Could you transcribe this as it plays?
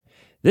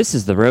This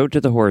is the Road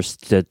to the Horse,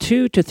 the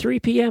 2 to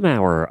 3 p.m.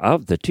 hour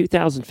of the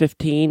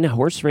 2015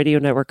 Horse Radio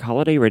Network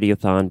Holiday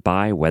Radiothon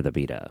by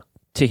WeatherBeeta.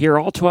 To hear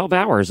all 12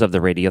 hours of the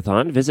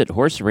Radiothon, visit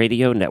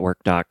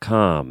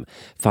horseradionetwork.com.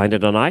 Find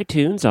it on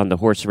iTunes on the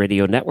Horse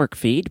Radio Network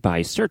feed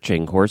by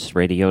searching Horse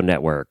Radio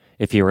Network.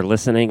 If you are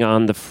listening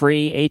on the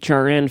free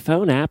HRN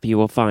phone app, you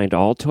will find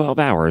all 12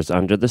 hours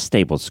under the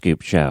Stable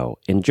Scoop Show.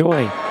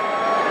 Enjoy!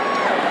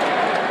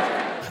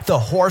 The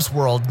horse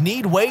world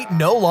need wait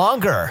no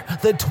longer.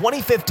 The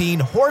 2015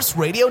 Horse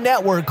Radio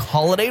Network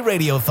Holiday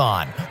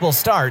Radiothon will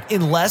start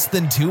in less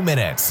than 2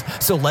 minutes.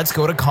 So let's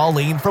go to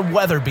Colleen from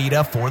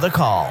WeatherBeeta for the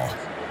call.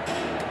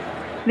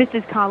 This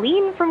is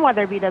Colleen from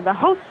WeatherBeeta. The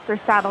hosts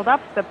are saddled up,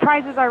 the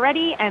prizes are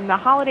ready, and the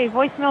holiday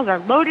voicemails are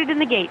loaded in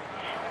the gate.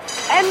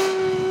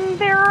 And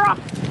they're off.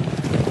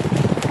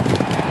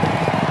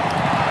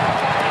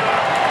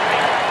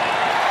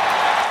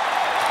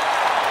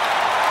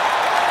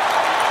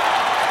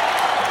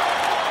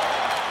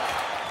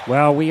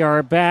 Well, we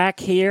are back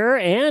here,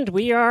 and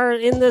we are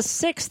in the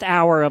 6th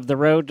hour of the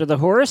Road to the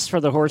Horse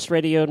for the Horse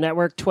Radio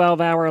Network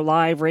 12-hour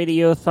live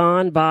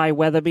radiothon by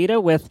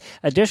WeatherBeeta with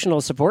additional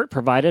support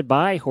provided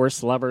by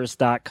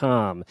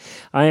HorseLovers.com.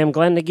 I am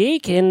Glenn the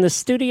Geek. In the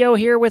studio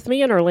here with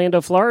me in Orlando,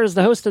 Florida is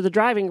the host of the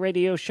driving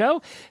radio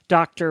show,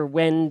 Dr.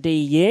 Wendy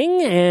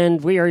Ying,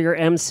 and we are your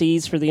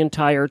MCs for the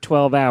entire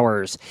 12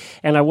 hours.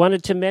 And I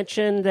wanted to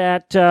mention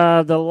that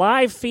the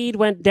live feed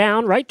went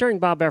down right during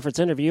Bob Effort's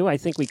interview. I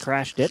think we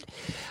crashed it.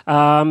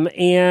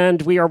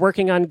 And we are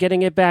working on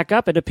getting it back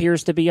up. It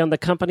appears to be on the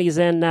company's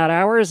end, not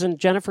ours, and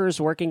Jennifer's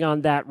working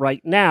on that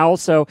right now.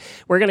 So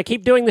we're going to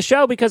keep doing the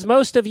show because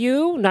most of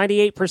you,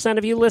 98%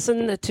 of you,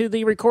 listen to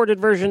the recorded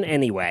version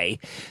anyway.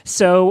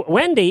 So,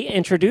 Wendy,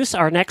 introduce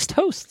our next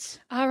hosts.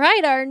 All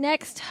right, our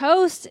next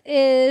host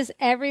is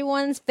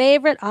everyone's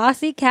favorite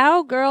Aussie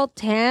cowgirl,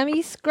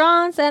 Tammy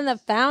Scrance, and the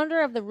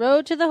founder of the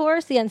Road to the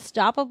Horse, the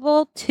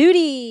unstoppable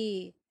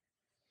Tootie.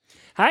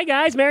 Hi,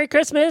 guys. Merry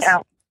Christmas. Yeah.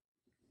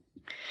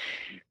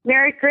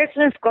 Merry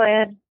Christmas,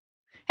 Glenn.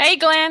 Hey,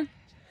 Glenn.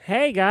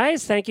 Hey,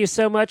 guys. Thank you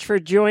so much for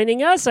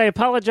joining us. I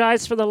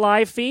apologize for the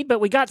live feed, but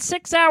we got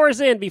 6 hours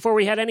in before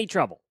we had any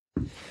trouble.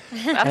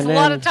 That's a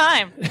lot of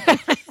time.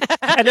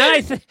 And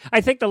then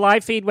I think the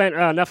live feed went,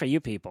 enough of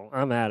you people.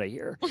 I'm out of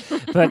here.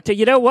 But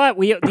you know what?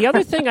 The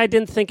other thing I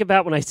didn't think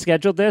about when I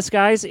scheduled this,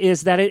 guys,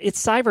 is that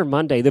it's Cyber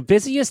Monday, the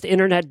busiest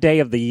internet day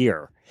of the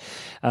year.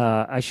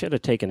 I should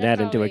have taken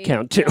that into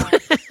account, too.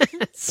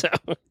 So,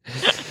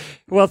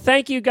 well,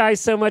 thank you guys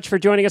so much for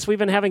joining us. We've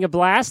been having a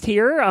blast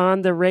here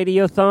on the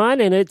Radiothon,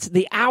 and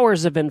the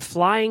hours have been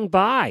flying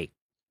by.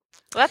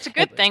 Well, that's a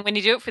good thing when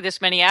you do it for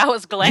this many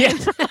hours, Glenn.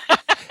 Yeah.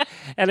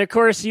 And, of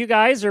course, you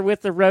guys are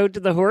with the Road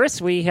to the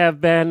Horse. We have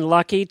been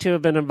lucky to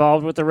have been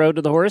involved with the Road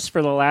to the Horse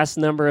for the last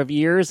number of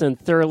years and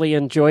thoroughly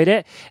enjoyed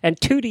it. And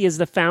Tootie is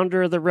the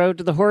founder of the Road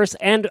to the Horse.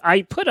 And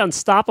I put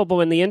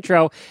unstoppable in the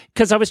intro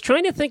because I was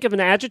trying to think of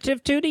an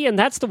adjective, Tootie, and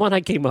that's the one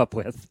I came up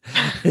with.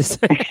 That's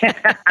a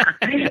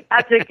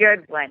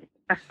good one.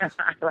 I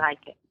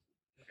like it.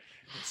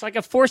 It's like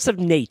a force of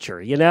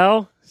nature, you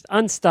know? It's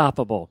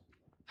unstoppable.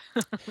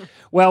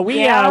 Well,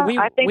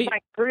 I think my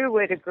crew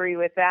would agree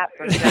with that.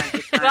 From time to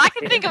time, But I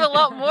can think of a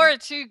lot more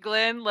too,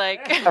 Glenn. I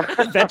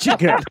bet you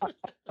could.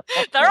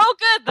 They're all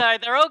good, though.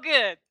 They're all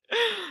good.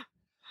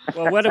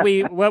 Well, what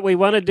we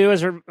want to do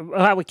is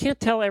we can't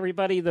tell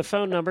everybody the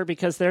phone number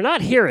because they're not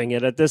hearing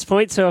it at this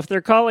point. So if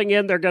they're calling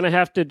in, they're going to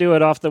have to do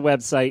it off the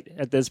website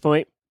at this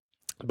point.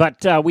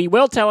 But we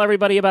will tell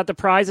everybody about the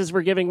prizes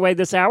we're giving away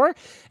this hour.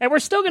 And we're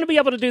still going to be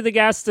able to do the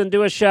guests and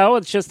do a show.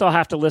 It's just they'll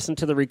have to listen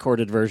to the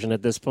recorded version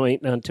at this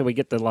point until we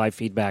get the live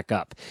feedback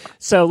up.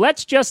 So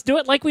let's just do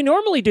it like we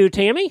normally do,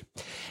 Tammy.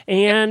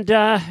 And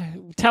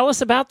tell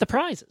us about the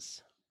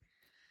prizes.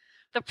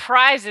 The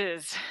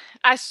prizes.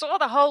 I saw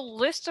the whole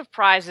list of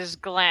prizes,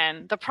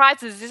 Glenn. The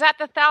prizes. Is that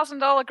the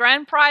 $1,000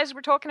 grand prize we're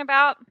talking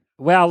about?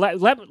 Well,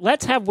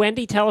 let's have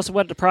Wendy tell us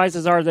what the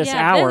prizes are this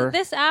hour.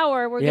 This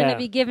hour, we're going to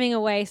be giving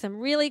away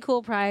some really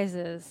cool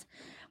prizes.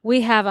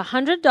 We have a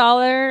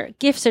 $100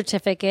 gift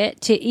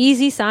certificate to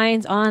Easy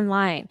Signs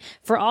Online.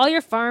 For all your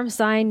farm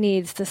sign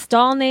needs, the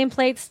stall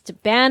nameplates, to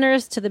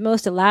banners, to the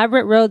most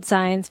elaborate road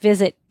signs,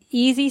 visit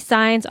Easy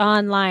Signs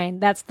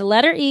Online. That's the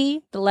letter E,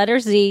 the letter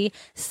Z,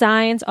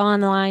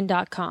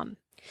 signsonline.com.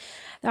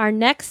 Our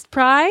next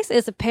prize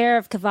is a pair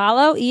of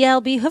Cavallo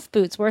ELB hoof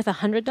boots worth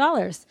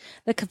 $100.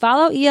 The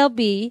Cavallo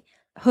ELB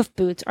hoof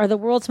boots are the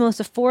world's most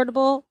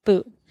affordable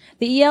boot.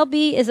 The ELB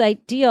is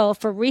ideal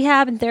for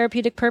rehab and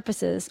therapeutic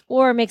purposes,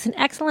 or makes an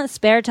excellent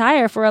spare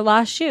tire for a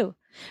lost shoe.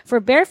 For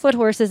barefoot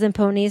horses and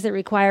ponies that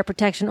require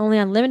protection only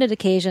on limited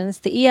occasions,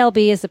 the ELB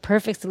is the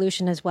perfect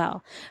solution as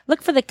well.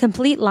 Look for the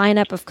complete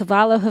lineup of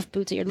Cavallo hoof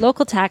boots at your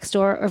local tack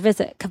store or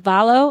visit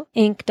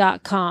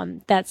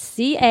cavalloinc.com. That's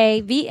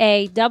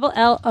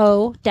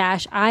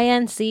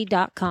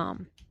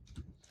CAVALLO-INC.com.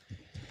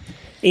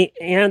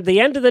 And the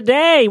end of the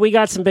day, we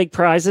got some big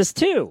prizes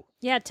too.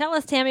 Yeah, tell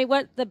us, Tammy,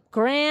 what the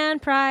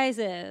grand prize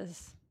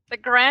is. The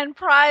grand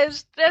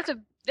prize, there's a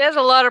There's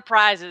a lot of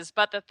prizes,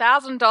 but the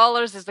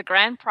 $1,000 is the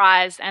grand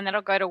prize, and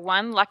that'll go to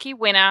one lucky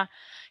winner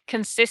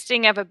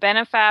consisting of a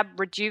Benefab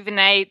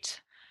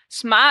Rejuvenate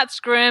Smart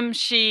Scrim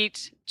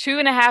sheet,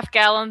 2.5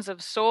 gallons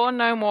of Soar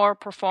No More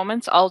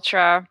Performance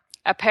Ultra,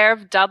 a pair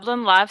of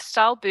Dublin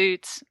Lifestyle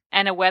boots,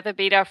 and a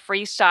Weatherbeater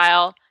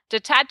Freestyle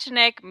detach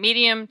neck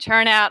medium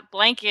turnout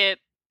blanket.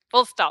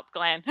 Full stop,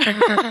 Glenn.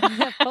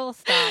 Full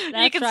stop.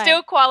 That's you can right.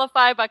 still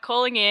qualify by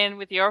calling in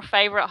with your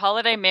favorite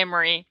holiday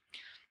memory.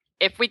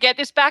 If we get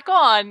this back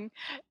on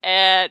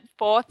at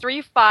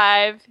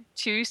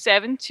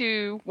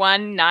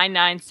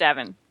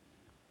 435-272-1997.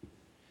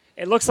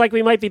 It looks like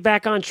we might be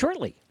back on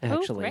shortly,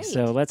 actually. great.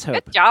 So let's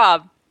hope. Good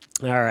job.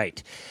 All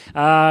right.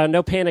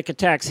 No panic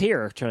attacks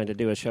here, trying to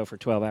do a show for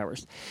 12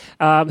 hours.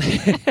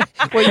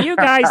 Well, you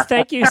guys,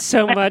 thank you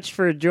so much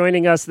for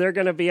joining us. They're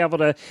going to be able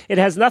to, it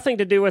has nothing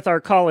to do with our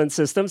call-in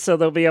system, so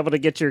they'll be able to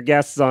get your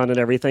guests on and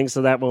everything,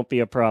 so that won't be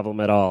a problem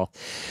at all.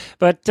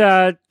 But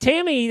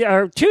Tammy,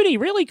 or Tootie,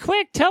 really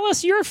quick, tell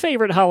us your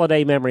favorite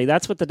holiday memory.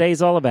 That's what the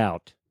day's all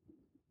about.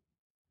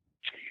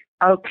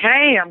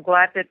 Okay, I'm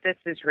glad that this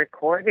is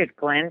recorded,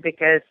 Glenn,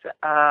 because,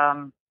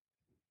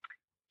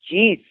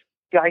 geez,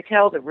 do I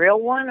tell the real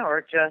one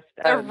or just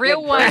The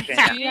real one. You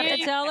have to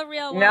tell the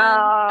real one. No.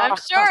 I'm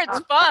sure it's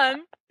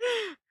fun.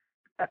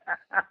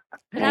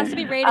 It has to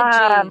be rated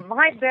G.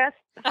 My best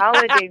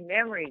holiday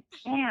memory.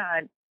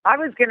 Man, I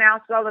was going to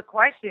ask all the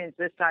questions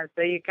this time,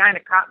 so you kind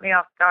of caught me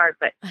off guard.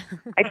 But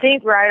I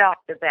think right off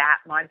the bat,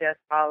 my best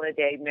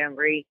holiday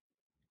memory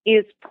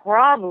is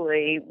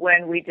probably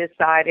when we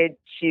decided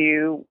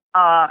to,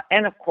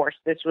 and of course,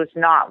 this was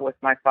not with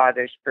my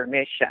father's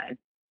permission,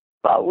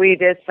 but we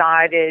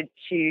decided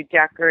to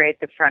decorate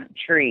the front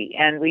tree,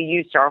 and we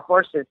used our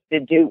horses to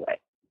do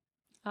it.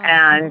 Oh.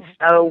 And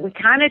so we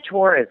kind of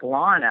tore his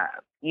lawn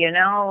up,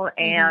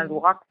 and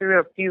walked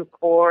through a few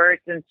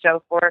courts and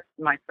so forth.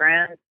 My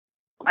friends,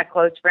 my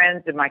close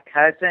friends, and my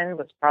cousin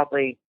was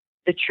probably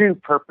the true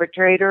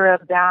perpetrator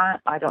of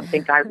that. I don't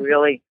think I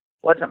really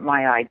wasn't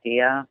my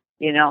idea,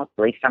 at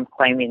least I'm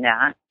claiming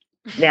that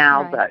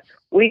now, Right. But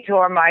we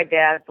tore my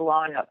dad's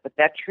lawn up, but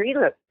that tree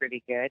looked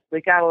pretty good. We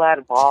got a lot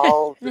of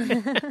balls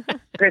and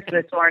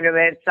Christmas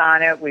ornaments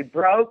on it. We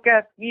broke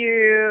a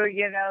few,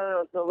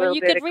 a little Well,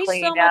 you bit could of reach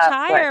cleanup. so much but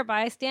higher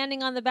by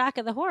standing on the back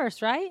of the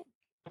horse, right?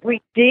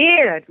 We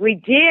did.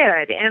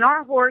 And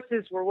our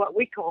horses were what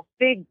we call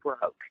fig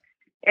broke.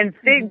 And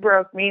fig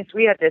broke means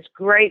we had this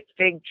great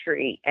fig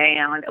tree.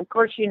 And of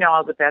course,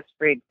 all the best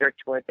figs are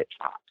toward the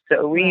top.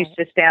 So we used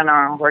to stand on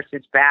our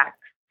horses' backs,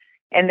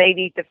 and they'd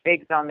eat the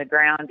figs on the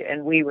ground,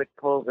 and we would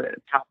pull the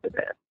top of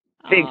the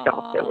figs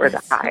off that were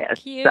the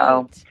highest. Cute.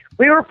 So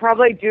we were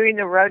probably doing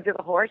the Road to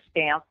the Horse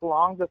dance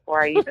long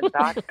before I even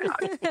thought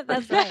about it.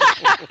 That's right.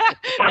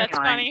 That's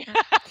funny.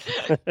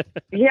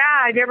 Yeah,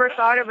 I never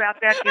thought about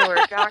that till we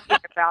were talking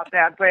about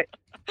that. But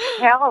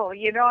hell,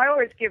 I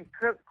always give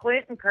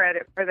Clinton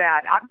credit for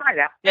that. I might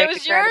have to It take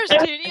was the credit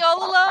yours, for Judy,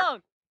 all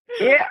along.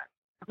 Yeah.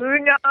 Who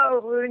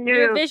knew?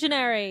 You're a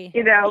visionary.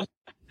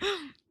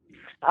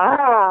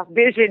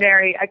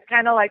 Visionary. I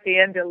kind of like the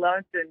end of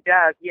Lonesome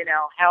Dove,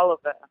 hell of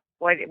a,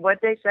 what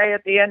they say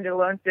at the end of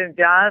Lonesome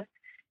Dove?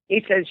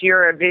 He says,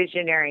 you're a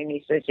visionary. And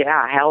he says,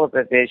 yeah, hell of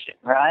a vision,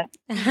 right?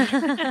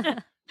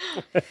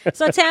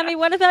 So, Tammy,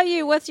 what about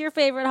you? What's your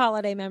favorite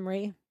holiday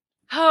memory?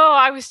 Oh,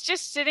 I was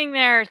just sitting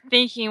there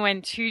thinking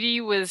when Tootie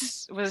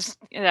was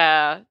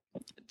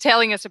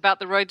telling us about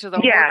the Road to the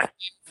Horse,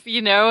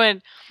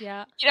 and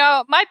Yeah.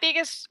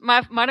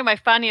 one of my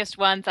funniest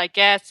ones, I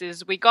guess,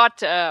 is we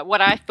got what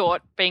I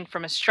thought, being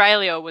from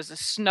Australia, was a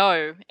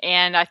snow,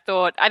 and I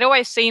thought I'd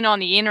always seen on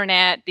the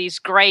internet these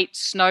great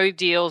snow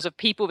deals of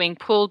people being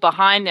pulled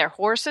behind their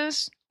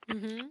horses.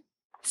 Mm-hmm.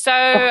 So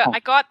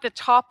I got the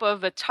top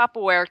of a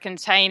Tupperware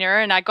container,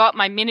 and I got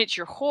my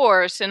miniature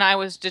horse, and I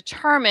was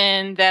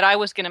determined that I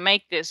was going to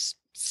make this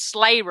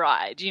sleigh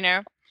ride,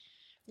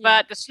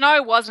 But the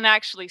snow wasn't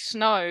actually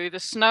snow.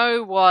 The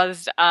snow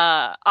was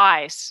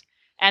ice,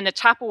 and the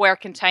Tupperware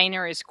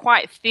container is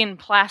quite thin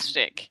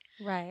plastic.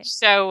 Right.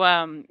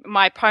 So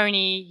my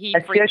pony, he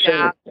freaked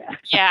out.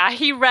 Yeah,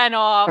 he ran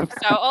off.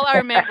 So all I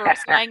remember was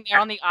laying there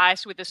on the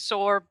ice with a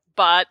sore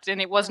butt,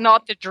 and it was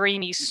not the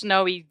dreamy,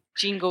 snowy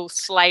jingle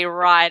sleigh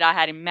ride I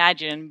had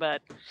imagined,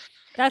 but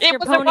that's your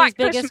pony's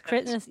biggest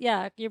Christmas.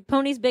 Yeah, your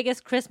pony's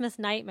biggest Christmas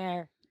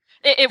nightmare.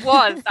 It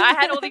was. I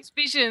had all these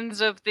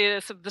visions of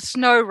the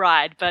snow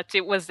ride, but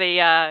it was it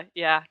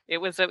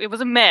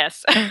was a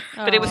mess.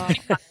 But it was.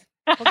 Well,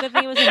 good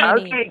thing it was a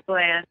mini. Okay,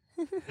 Glenn.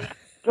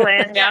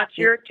 Glenn, now it's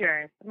your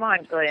turn. Come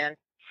on, Glenn.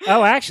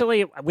 Oh,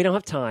 actually, we don't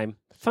have time.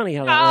 Funny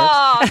how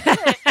that works. We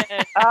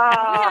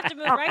have to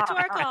move right to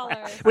our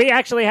caller. We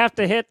actually have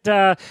to hit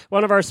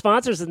one of our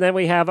sponsors, and then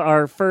we have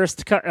our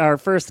first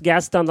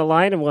guest on the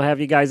line, and we'll have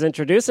you guys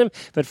introduce him.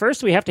 But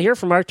first, we have to hear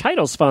from our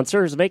title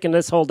sponsor who's making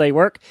this whole day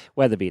work,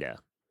 Weatherbeater.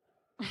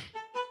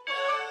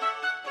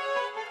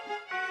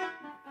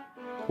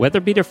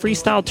 WeatherBeeta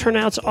Freestyle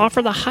turnouts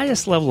offer the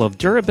highest level of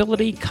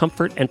durability,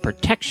 comfort, and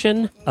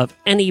protection of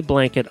any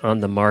blanket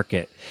on the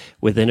market.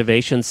 With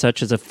innovations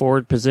such as a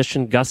forward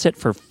position gusset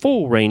for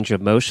full range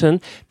of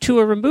motion to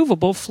a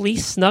removable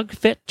fleece snug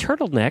fit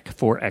turtleneck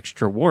for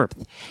extra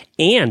warmth.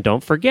 And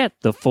don't forget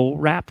the full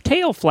wrap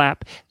tail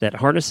flap that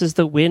harnesses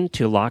the wind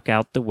to lock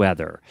out the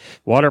weather.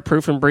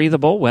 Waterproof and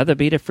breathable,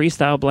 WeatherBeeta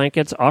Freestyle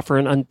blankets offer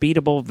an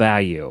unbeatable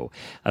value.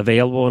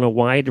 Available in a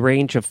wide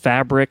range of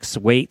fabrics,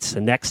 weights,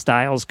 neck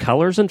styles,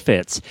 colors, and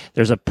fits,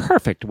 there's a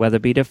perfect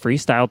WeatherBeeta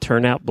Freestyle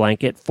turnout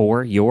blanket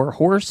for your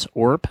horse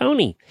or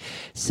pony.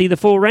 See the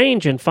full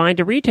range and find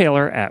a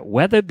retailer at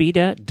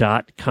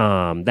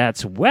weatherbeeta.com.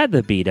 That's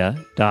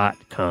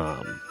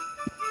weatherbeeta.com.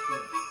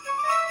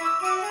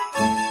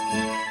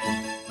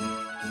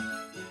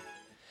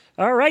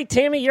 All right,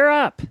 Tammy, you're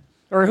up.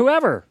 Or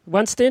whoever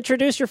wants to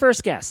introduce your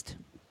first guest.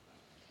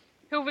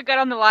 Who have we got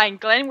on the line?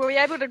 Glenn, were we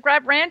able to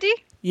grab Randy?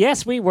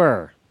 Yes, we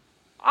were.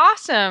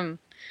 Awesome.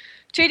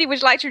 Tootie,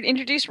 would you like to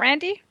introduce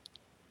Randy?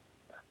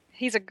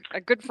 He's a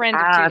good friend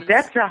of Tootie's.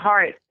 That's a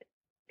hard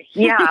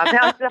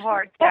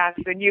task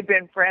when you've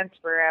been friends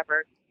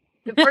forever.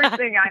 The first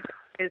thing I think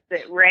is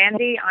that,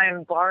 Randy,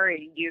 I'm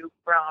barring you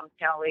from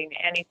telling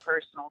any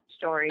personal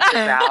stories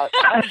about.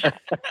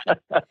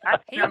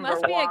 He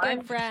must be a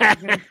good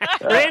friend.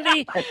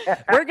 Randy,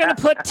 we're going to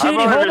put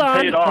Tootie. Hold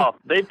on. Paid off.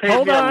 They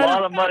paid me a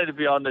lot of money to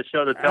be on the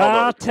show to tell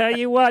I'll those. tell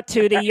you what,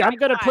 Tootie. I'm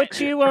going to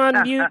put you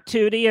on mute,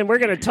 Tootie, and we're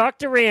going to talk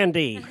to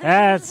Randy.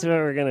 That's what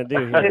we're going to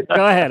do here.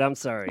 Go ahead. I'm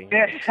sorry.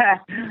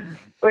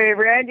 Well,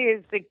 Randy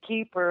is the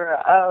keeper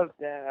of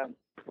the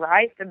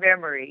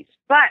memories.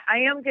 But I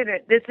am going to,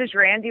 this is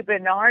Randy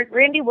Bernard.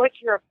 Randy, what's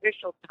your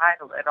official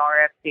title at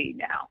RFD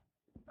now?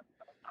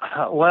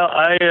 Well,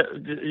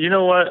 you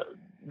know what?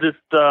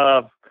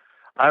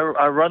 I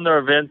run their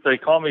events. They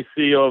call me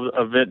CEO of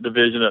the event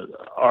division at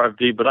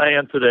RFD, but I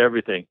answer to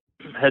everything.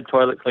 Head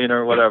toilet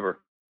cleaner, whatever.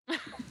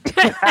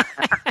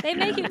 They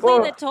make you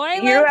clean the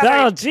toilets?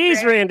 Oh,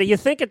 geez, Randy. You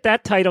think at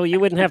that title you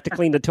wouldn't have to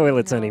clean the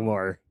toilets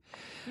anymore.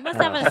 You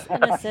must have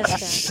an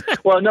assistant.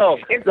 Well, no,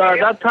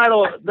 that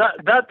title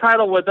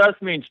with us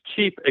means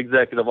chief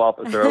executive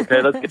officer.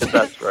 Okay, let's get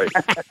that straight.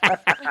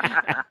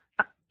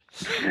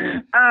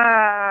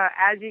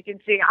 As you can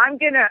see, I'm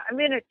gonna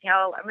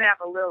have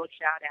a little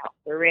shout out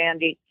for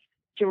Randy,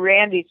 to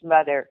Randy's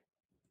mother,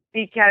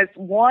 because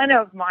one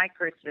of my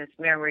Christmas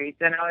memories,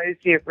 and I want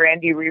to see if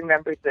Randy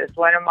remembers this.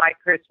 One of my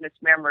Christmas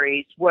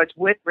memories was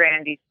with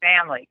Randy's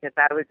family, because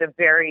I was a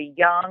very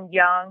young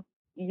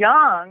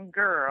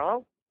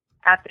girl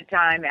at the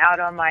time, out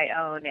on my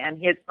own,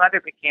 and his mother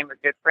became a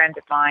good friend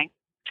of mine.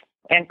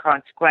 And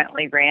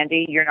consequently,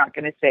 Randy, you're not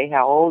going to say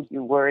how old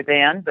you were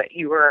then, but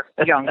you were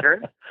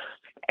younger.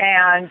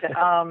 And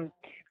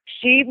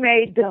she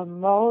made the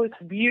most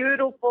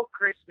beautiful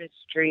Christmas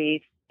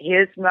trees.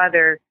 His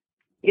mother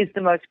is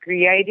the most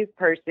creative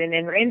person.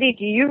 And Randy,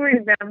 do you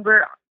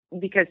remember,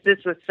 because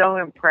this was so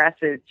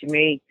impressive to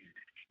me,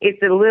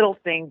 it's a little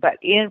thing, but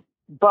in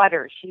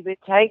butter, she would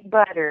take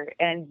butter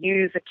and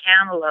use a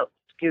cantaloupe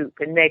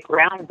scoop and make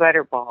round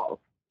butter balls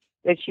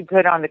that she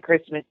put on the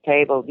Christmas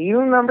table. Do you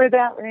remember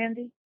that,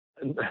 Randy?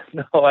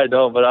 No, I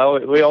don't. But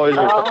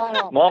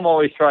Mom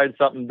always tried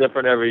something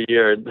different every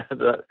year.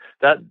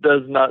 That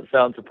does not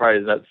sound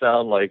surprising. That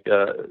sounds like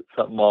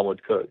something Mom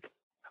would cook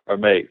or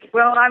make.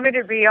 Well, I'm going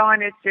to be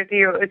honest with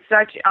you.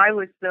 I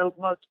was the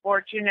most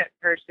fortunate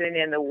person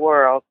in the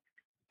world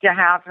to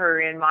have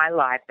her in my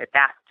life at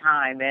that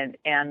time.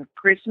 And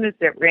Christmas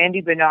at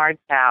Randy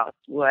Bernard's house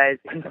was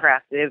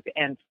impressive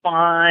and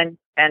fun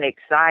and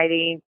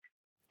exciting.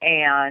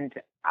 And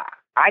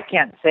I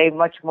can't say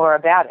much more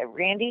about it.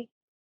 Randy,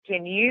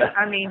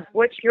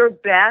 what's your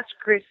best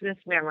Christmas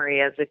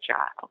memory as a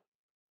child?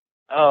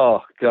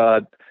 Oh,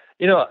 God.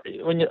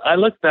 When I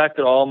look back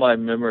at all my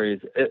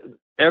memories,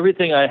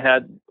 everything I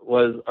had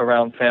was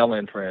around family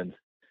and friends.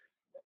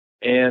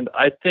 And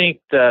I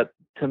think that,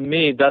 to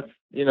me, that's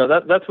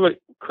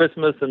what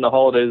Christmas and the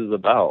holidays is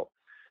about.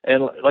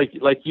 And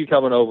like you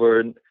coming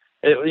over, and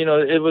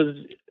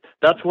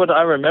that's what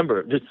I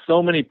remember. Just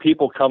so many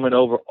people coming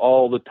over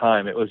all the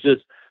time. It was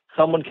just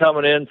someone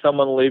coming in,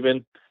 someone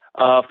leaving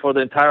for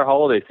the entire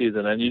holiday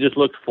season, and you just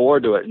looked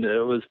forward to it. And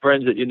it was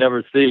friends that you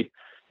never see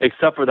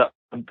except for that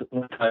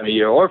one time a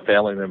year, or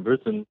family members.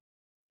 And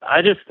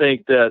I just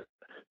think that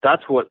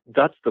that's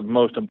the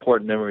most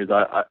important memories.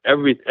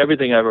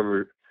 Everything I've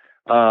ever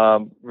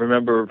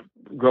remember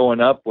growing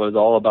up was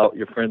all about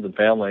your friends and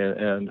family,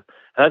 and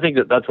I think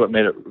that's what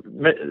made it.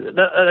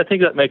 I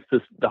think that makes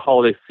the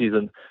holiday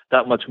season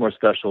that much more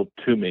special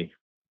to me,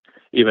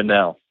 even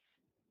now.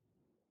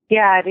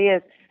 Yeah, it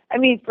is. I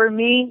mean, for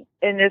me,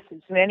 and this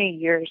is many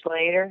years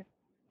later,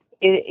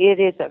 it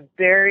is a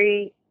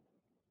very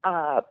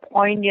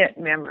poignant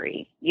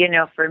memory,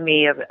 for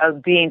me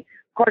of being.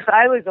 Of course,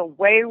 I was a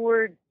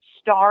wayward,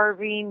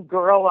 starving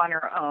girl on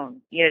her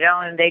own,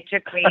 and they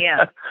took me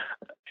in.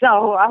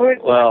 So I was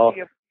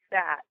lucky about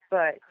that,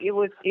 but it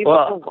was a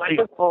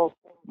wonderful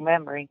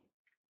memory.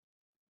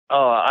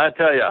 Oh, I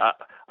tell you,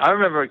 I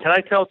remember. Can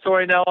I tell a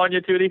story now on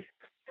you, Tootie?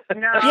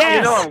 No. Yes,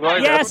 You know I'm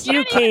going yes, to.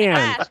 you can.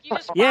 Ask, you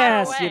just fire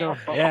Yes, away. you know.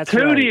 That's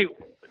Tootie,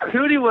 right.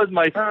 Tootie was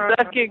my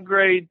second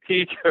grade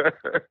teacher.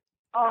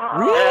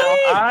 Really?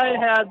 And I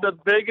had the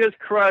biggest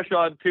crush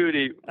on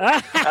Tootie.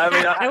 I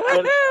mean,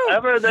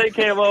 whenever they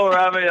came over,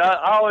 I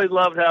always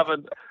loved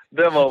having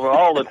them over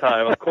all the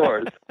time, of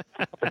course.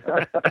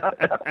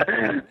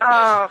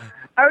 Oh,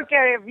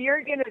 okay. If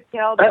you're going to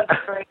tell the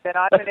story, then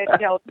I'm going to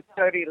tell the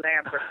Cody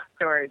Lambert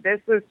story.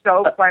 This was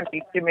so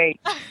funny to me.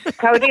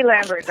 Cody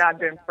Lambert and I've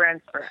been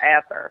friends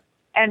forever.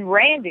 And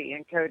Randy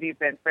and Cody have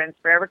been friends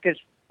forever because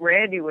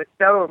Randy was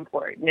so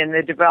important in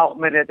the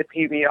development of the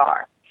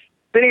PBR.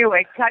 But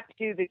anyway, cut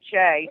to the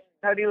chase.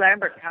 Cody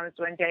Lambert comes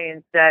one day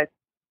and says,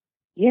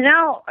 you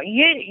know,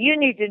 you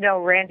need to know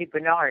Randy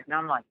Bernard. And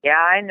I'm like, yeah,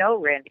 I know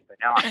Randy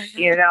Bernard.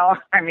 You know,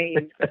 I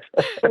mean,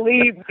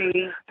 believe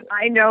me,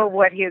 I know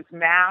what his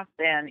math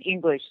and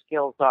English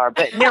skills are,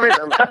 but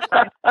nevertheless,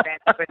 I know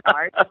Randy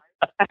Bernard.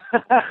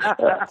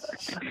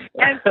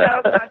 And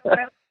so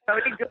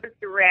Cody goes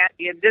to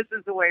Randy, and this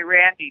is the way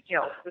Randy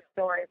tells the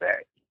story of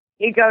it.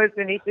 He goes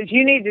and he says,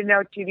 you need to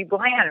know Tootie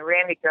Bland. And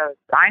Randy goes,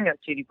 I know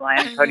Tootie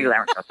Bland. Cody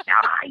Lambert goes,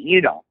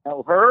 you don't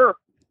know her.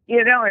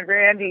 You know, and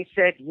Randy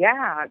said,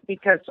 yeah,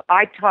 because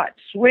I taught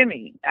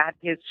swimming at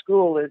his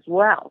school as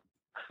well.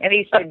 And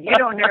he said, you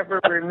don't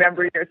ever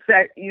remember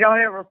you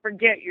don't ever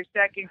forget your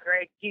second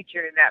grade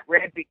teacher in that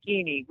red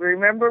bikini.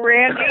 Remember,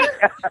 Randy?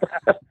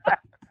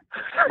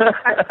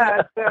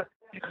 So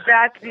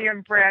that's the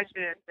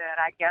impression that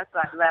I guess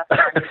I left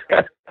on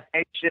his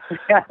education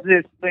as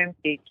his swim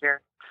teacher.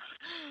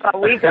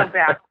 But we go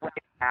back way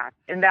back,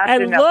 and that's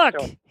And enough look,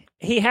 story.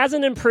 he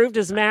hasn't improved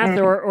his math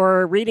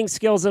or reading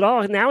skills at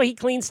all. Now he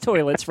cleans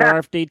toilets for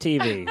RFD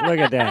TV. Look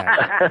at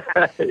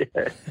that.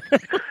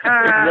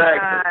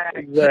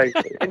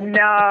 Exactly.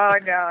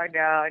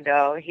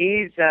 No.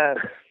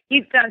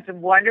 He's done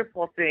some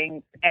wonderful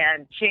things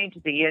and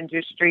changed the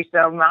industry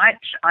so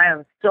much. I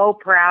am so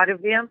proud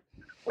of him.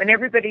 When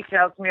everybody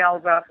tells me all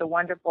about the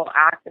wonderful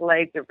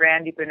accolades of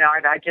Randy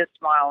Bernard, I just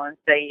smile and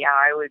say, yeah,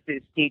 I was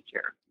his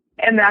teacher.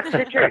 And that's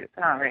the truth,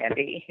 huh,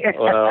 Randy?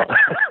 Well,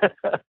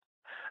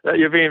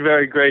 you're being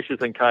very gracious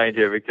and kind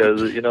here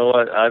because, you know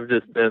what, I've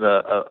just been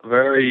a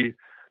very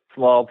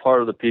small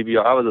part of the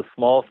PBR. I was a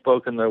small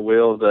spoke in their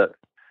wheel that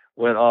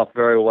went off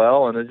very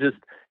well. And it just,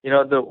 you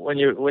know, when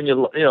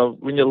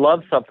you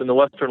love something, the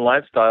Western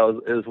lifestyle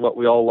is what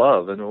we all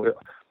love. And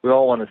we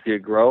all want to see it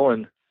grow.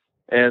 And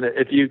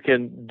if you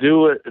can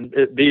do it and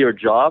it be your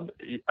job,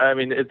 I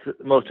mean, it's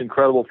the most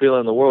incredible feeling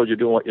in the world. You're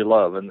doing what you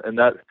love. And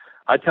that,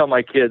 I tell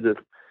my kids,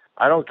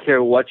 I don't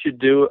care what you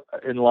do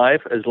in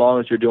life as long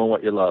as you're doing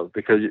what you love,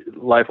 because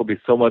life will be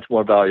so much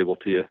more valuable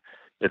to you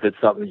if it's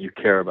something you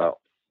care about.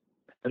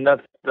 And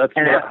that's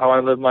how I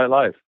live my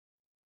life.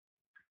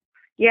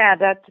 Yeah,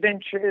 that's been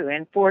true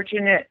and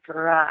fortunate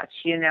for us,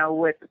 you know,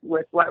 with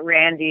what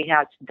Randy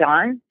has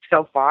done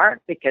so far,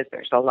 because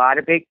there's a lot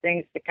of big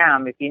things to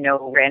come if you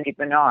know Randy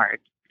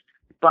Bernard.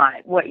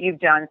 But what you've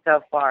done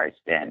so far has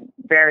been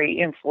very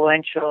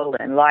influential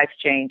and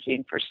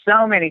life-changing for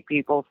so many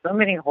people, so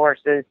many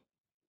horses,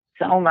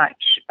 so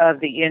much of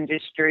the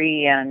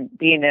industry, and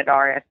being at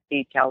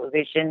RFD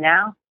television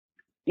now.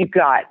 You've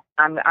got,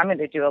 I'm going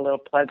to do a little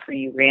plug for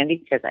you, Randy,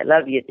 because I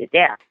love you to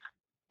death,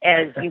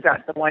 as you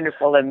got the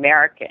wonderful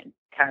American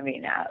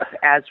coming up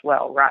as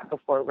well, right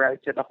before Road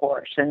to the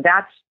Horse. And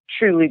that's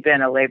truly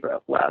been a labor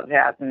of love,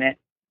 hasn't it?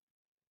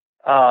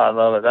 Oh, I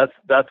love it.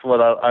 That's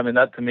what I mean,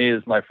 that to me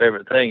is my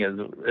favorite thing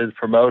is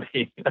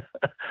promoting.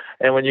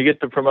 And when you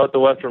get to promote the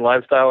Western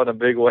lifestyle in a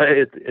big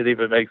way, it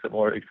even makes it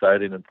more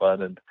exciting and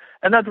fun. And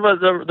that's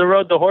what the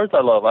Road to Horse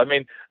I love. I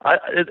mean,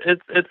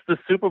 it's the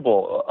Super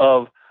Bowl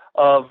of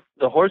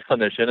the horse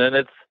clinician, and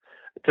it's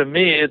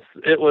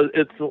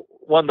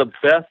one of the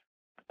best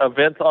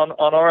events on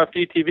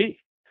RFD TV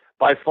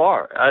by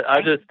far.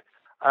 I just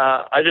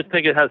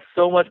think it has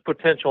so much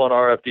potential on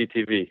RFD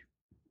TV.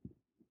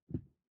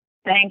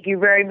 Thank you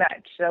very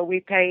much. So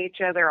we pay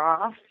each other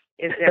off.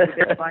 Is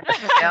everything fun?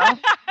 No?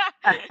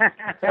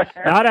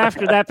 Not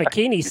after that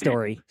bikini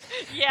story.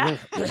 Yeah.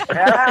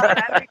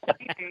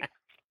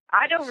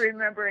 I don't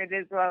remember it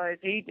as well as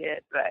he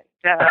did, but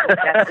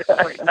that's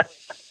important.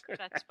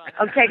 That's fun.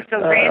 Okay, so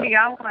Randy,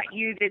 I want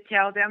you to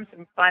tell them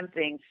some fun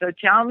things. So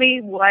tell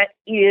me, what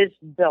is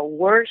the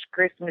worst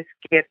Christmas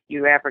gift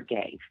you ever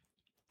gave?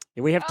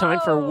 We have time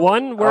for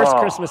one worst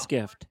Christmas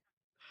gift.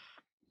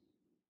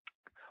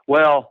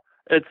 Well,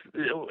 it's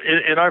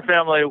in our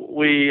family,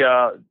 we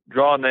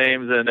draw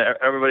names and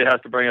everybody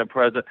has to bring a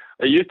present.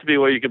 It used to be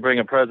where you could bring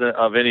a present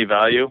of any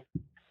value,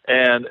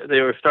 and they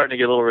were starting to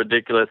get a little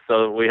ridiculous,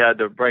 so we had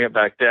to bring it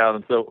back down.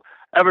 And so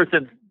ever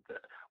since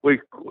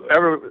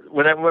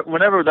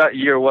whenever that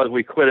year was,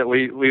 we quit it.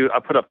 I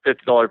put a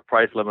 $50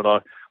 price limit on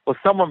it. Well,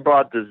 someone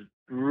brought this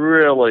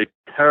really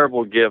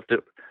terrible gift.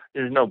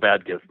 There's no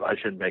bad gifts, but I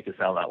shouldn't make it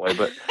sound that way.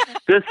 But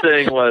this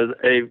thing was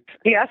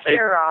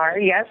there are.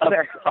 Yes,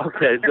 sir.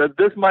 Okay,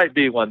 this might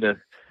be one.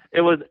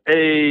 It was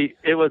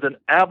an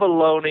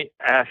abalone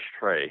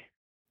ashtray.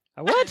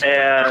 What?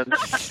 And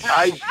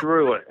I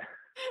drew it.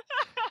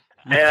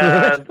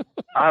 and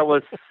I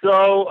was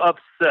so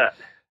upset.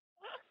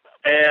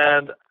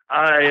 And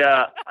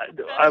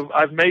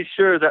I've made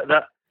sure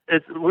that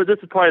this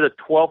is probably the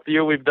 12th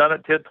year we've done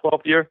it, 10th,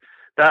 12th year.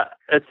 That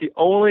it's the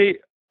only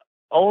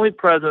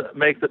present that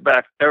makes it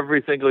back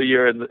every single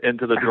year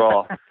into the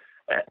draw.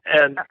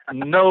 And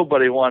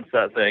nobody wants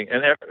that thing.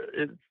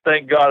 And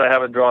thank God I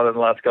haven't drawn it in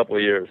the last couple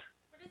of years.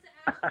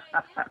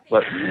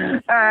 But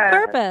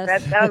Purpose.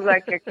 That sounds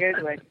like a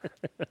good one.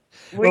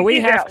 We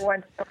do that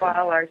once in a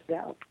while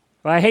ourselves.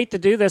 Well, I hate to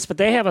do this, but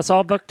they have us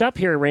all booked up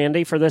here,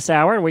 Randy, for this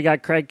hour, and we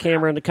got Craig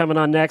Cameron coming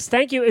on next.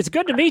 Thank you. It's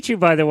good to meet you,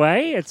 by the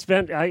way. It's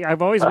been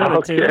I've always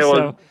wanted to.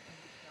 Well,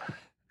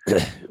 so.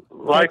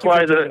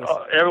 Likewise,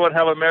 everyone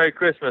have a Merry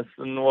Christmas,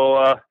 and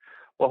we'll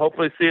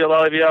hopefully see a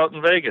lot of you out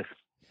in Vegas.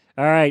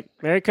 All right.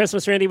 Merry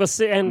Christmas, Randy. We'll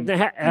see, and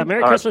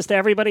Merry Christmas to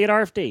everybody at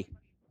RFD.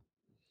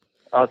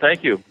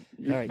 Thank you.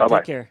 All right. Bye-bye.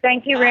 Take care.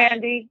 Thank you,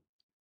 Randy.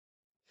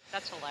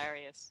 That's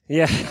hilarious.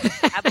 Yeah.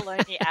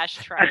 Abalone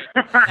ashtray.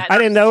 I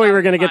didn't know we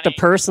were going to get the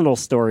personal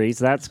stories.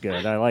 That's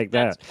good. I like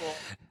that.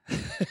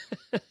 That's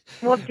cool.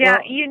 Well,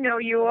 Jack,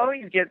 you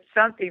always get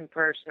something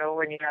personal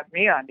when you have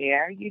me on the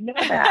air. You know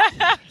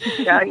that,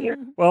 don't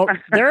you? Well,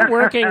 they're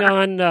working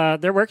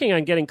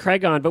on getting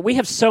Craig on, but we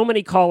have so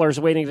many callers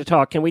waiting to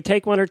talk. Can we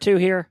take one or two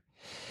here?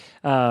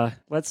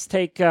 Let's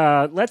take,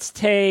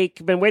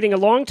 been waiting a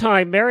long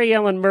time, Mary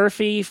Ellen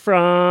Murphy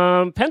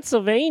from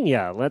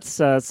Pennsylvania.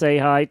 Let's say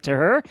hi to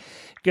her.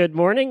 Good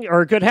morning,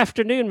 or good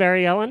afternoon,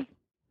 Mary Ellen.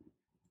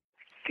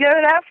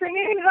 Good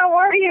afternoon. How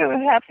are you?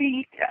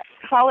 Happy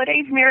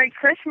holidays. Merry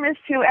Christmas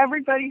to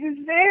everybody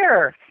who's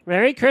there.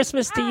 Merry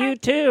Christmas to you,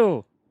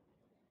 too.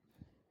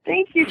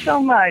 Thank you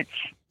so much.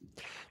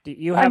 Do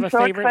you have a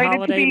favorite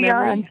holiday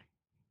memory?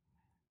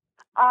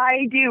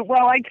 I do.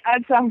 Well,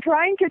 I'm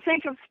trying to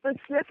think of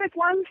specific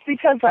ones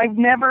because I've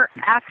never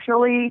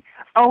actually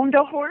owned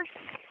a horse.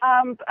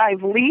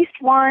 I've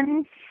leased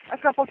one a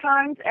couple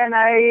times, and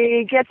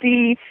I get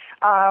the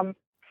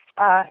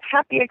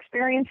happy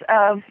experience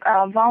of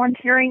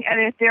volunteering at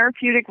a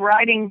therapeutic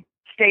riding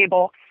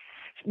stable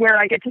where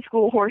I get to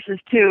school horses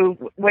too,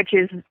 which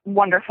is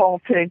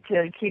wonderful to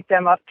keep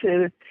them up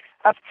to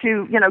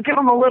give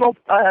them a little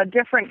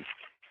different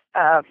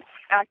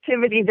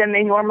activity than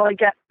they normally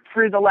get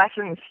through the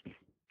lessons.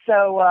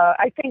 So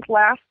I think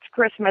last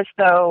Christmas,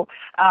 though,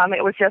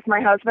 it was just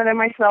my husband and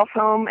myself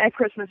home at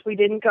Christmas. We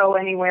didn't go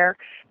anywhere.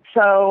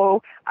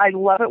 So I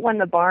love it when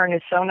the barn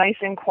is so nice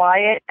and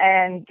quiet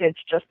and it's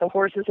just the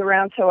horses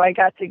around. So I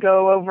got to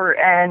go over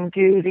and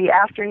do the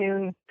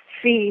afternoon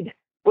feed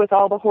with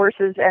all the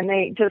horses, and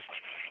they just,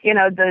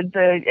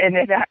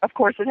 of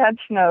course it had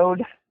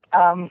snowed.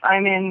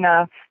 I'm in,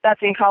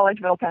 that's in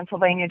Collegeville,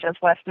 Pennsylvania,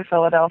 just west of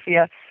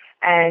Philadelphia.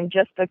 And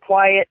just the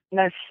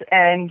quietness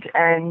and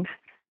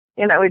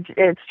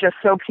it's just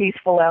so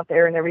peaceful out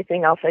there and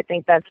everything else. I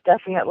think that's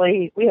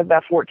definitely, we have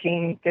about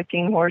 14,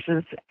 15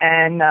 horses,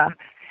 and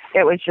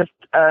it was just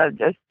a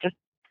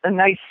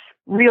nice,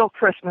 real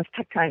Christmas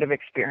kind of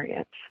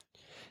experience.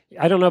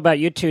 I don't know about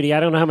you, Tootie.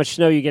 I don't know how much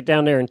snow you get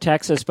down there in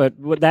Texas, but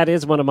that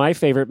is one of my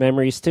favorite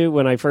memories, too.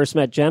 When I first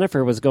met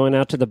Jennifer, was going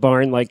out to the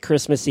barn like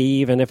Christmas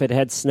Eve, and if it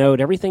had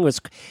snowed,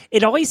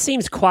 it always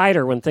seems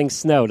quieter when things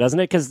snow, doesn't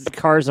it? Because the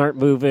cars aren't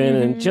moving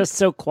and just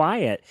so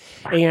quiet.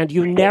 And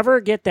you never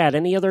get that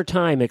any other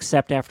time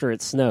except after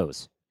it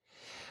snows.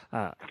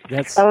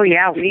 Oh,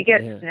 yeah, we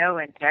get snow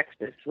in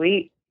Texas.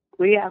 We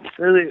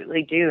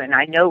absolutely do, and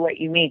I know what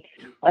you mean.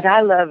 What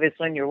I love is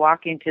when you're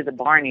walking to the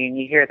barn and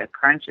you hear the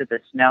crunch of the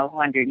snow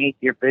underneath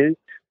your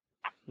boots.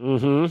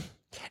 Mm-hmm.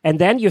 And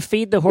then you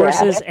feed the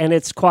horses, and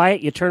it's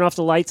quiet. You turn off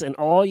the lights, and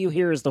all you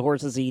hear is the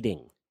horses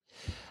eating.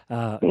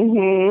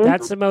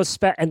 That's the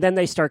most and then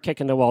they start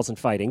kicking the walls and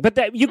fighting.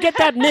 But you get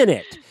that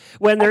minute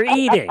when they're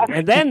eating,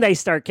 and then they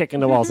start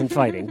kicking the walls and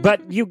fighting.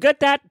 But you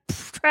get that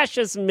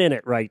precious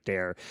minute right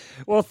there.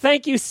 Well,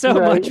 thank you so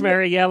much,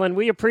 Mary Ellen.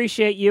 We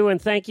appreciate you,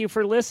 and thank you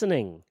for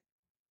listening.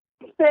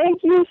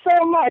 Thank you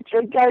so much.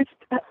 And guys,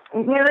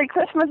 Merry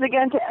Christmas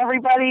again to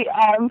everybody.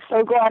 I'm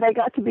so glad I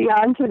got to be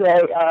on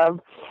today.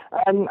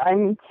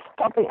 I'm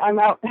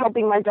out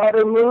helping my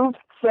daughter move.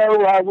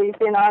 So we've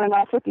been on and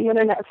off with the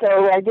internet,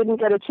 so I didn't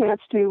get a chance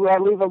to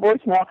leave a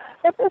voicemail.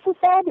 But this is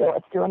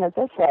fabulous doing it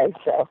this way.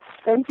 So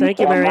thank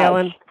you so Mary much.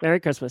 Ellen. Merry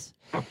Christmas.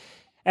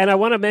 And I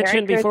want to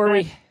mention before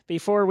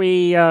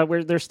we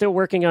they're still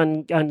working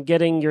on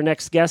getting your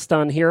next guest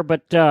on here,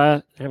 but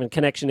having a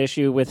connection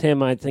issue with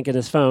him, I think, in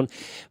his phone.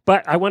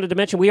 But I wanted to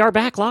mention we are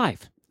back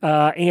live.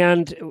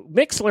 And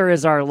Mixlr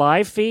is our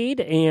live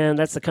feed, and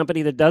that's the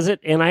company that does it.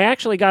 And I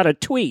actually got a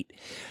tweet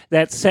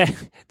that said,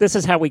 this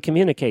is how we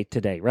communicate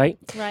today, right?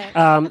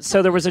 Right.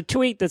 So there was a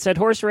tweet that said,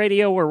 Horse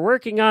Radio, we're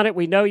working on it.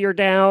 We know you're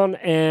down.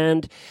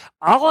 And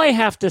all I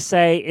have to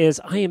say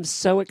is I am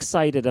so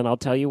excited, and I'll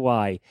tell you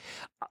why.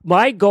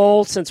 My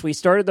goal since we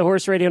started the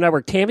Horse Radio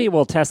Network, Tammy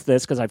will test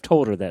this because I've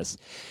told her this.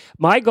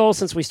 My goal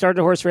since we started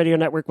the Horse Radio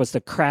Network was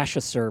to crash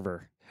a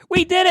server.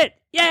 We did it!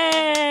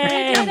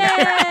 Yay! We did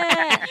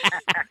it!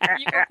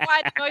 You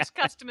provide most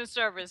customer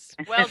service.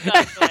 Well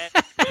done, Claire.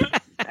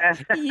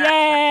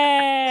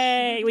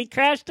 Yay! We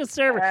crashed a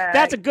server.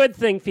 That's a good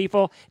thing,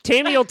 people.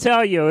 Tammy will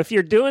tell you if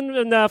you're doing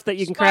enough that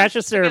you can crash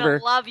a server.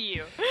 Love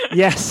you.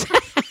 Yes.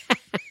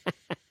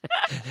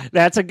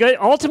 That's a good.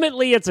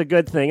 Ultimately, it's a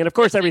good thing, and of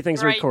course,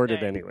 everything's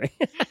recorded anyway.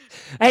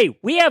 Hey,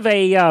 we have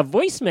a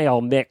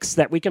voicemail mix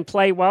that we can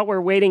play while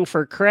we're waiting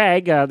for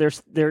Craig. I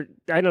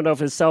don't know if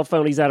his cell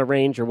phone, he's out of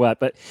range or what,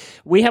 but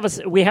we have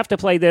to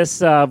play this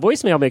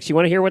voicemail mix. You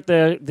want to hear what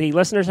the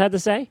listeners had to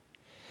say?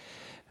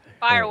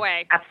 Fire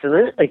away.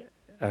 Absolutely.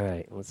 All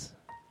right, let's.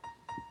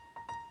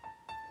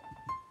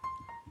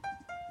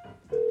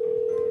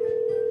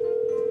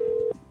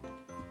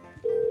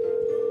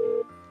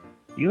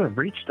 You have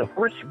reached the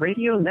Horse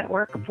Radio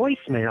Network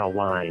voicemail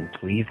line.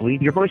 Please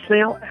leave your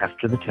voicemail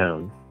after the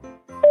tone.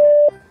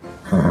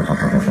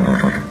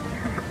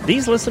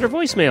 These listener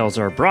voicemails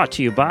are brought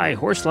to you by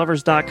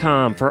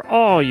HorseLovers.com for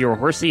all your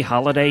horsey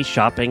holiday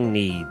shopping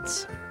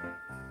needs.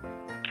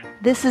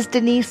 This is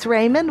Denise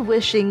Raymond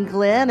wishing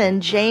Glenn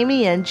and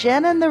Jamie and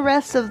Jen and the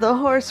rest of the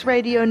Horse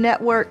Radio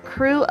Network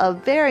crew a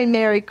very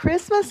Merry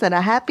Christmas and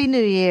a Happy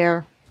New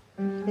Year.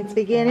 It's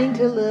beginning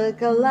to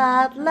look a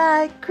lot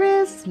like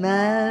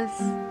Christmas.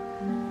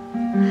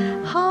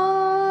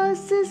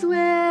 Horses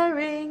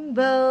wearing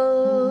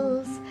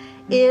bows.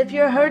 If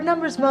your herd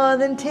number's more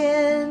than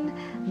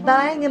 10,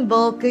 buying in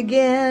bulk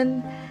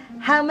again.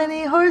 How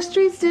many horse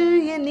treats do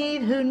you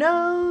need? Who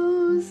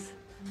knows?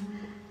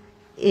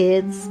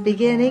 It's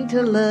beginning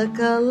to look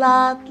a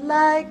lot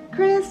like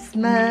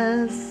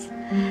Christmas.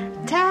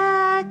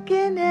 Tack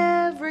in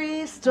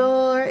every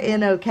store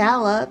in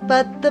Ocala,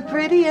 but the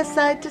prettiest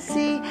sight to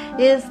see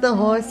is the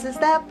horses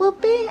that will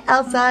be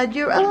outside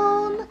your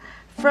own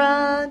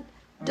front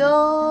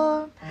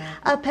door.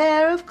 A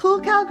pair of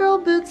cool cowgirl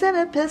boots and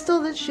a pistol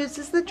that shoots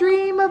is the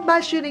dream of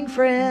my shooting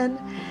friend.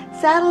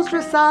 Saddles,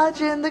 dressage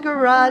in the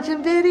garage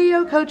and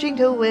video coaching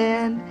to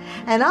win.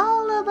 And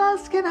all of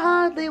us can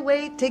hardly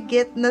wait to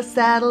get in the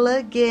saddle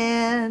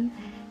again.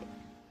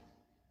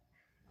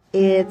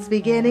 It's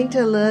beginning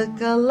to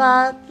look a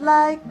lot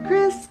like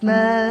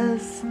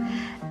Christmas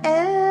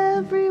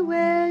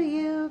everywhere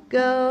you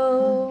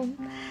go.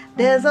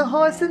 There's a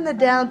horse in the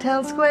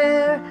downtown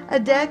square, a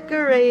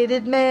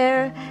decorated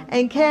mare,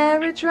 and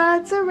carriage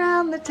rides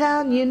around the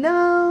town, you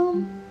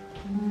know.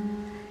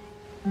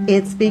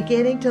 It's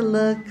beginning to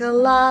look a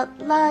lot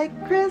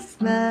like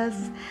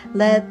Christmas.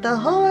 Let the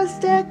horse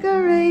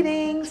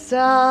decorating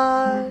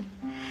start.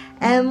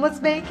 And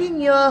what's making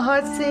your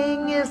heart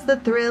sing is the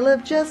thrill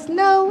of just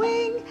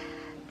knowing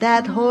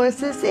that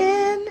horse is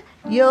in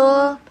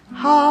your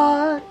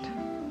heart.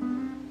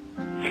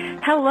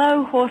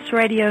 Hello, Horse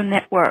Radio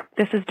Network.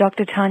 This is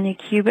Dr. Tanya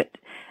Cubitt,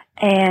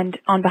 and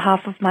on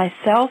behalf of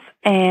myself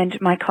and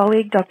my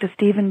colleague, Dr.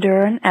 Stephen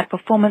Duran at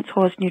Performance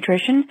Horse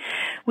Nutrition,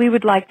 we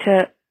would like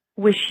to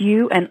wish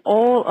you and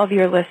all of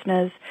your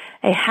listeners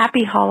a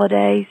happy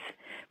holidays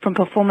from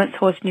Performance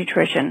Horse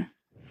Nutrition.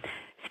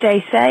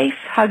 Stay safe,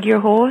 hug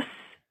your horse.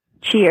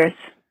 Cheers.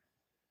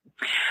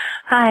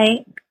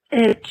 Hi,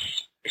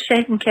 it's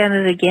Shay from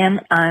Canada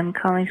again. I'm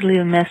calling to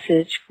leave a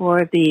message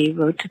for the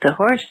Road to the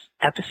Horse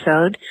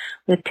episode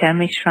with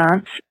Tammy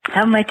Schrantz. I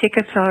have my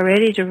tickets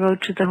already to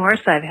Road to the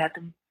Horse. I've had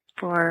them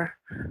for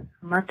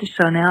a month or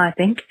so now, I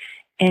think.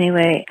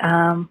 Anyway,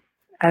 I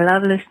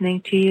love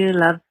listening to you,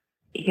 love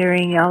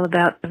hearing all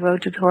about the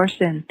Road to the Horse,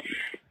 and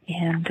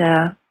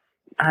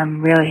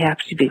I'm really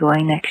happy to be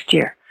going next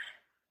year.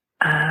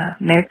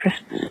 Merry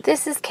Christmas.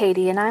 This is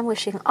Katie, and I'm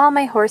wishing all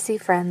my horsey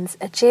friends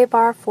at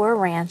J-Bar 4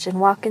 Ranch in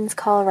Watkins,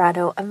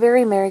 Colorado, a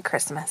very Merry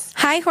Christmas.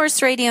 Hi,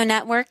 Horse Radio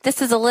Network.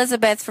 This is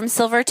Elizabeth from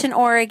Silverton,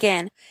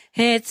 Oregon.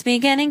 It's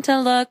beginning to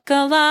look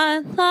a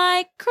lot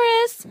like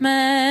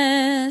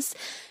Christmas.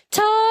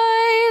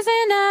 Toys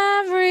in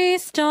every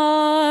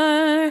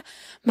store.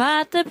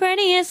 But the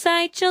prettiest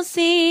sight you'll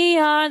see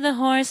are the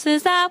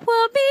horses that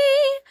will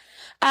be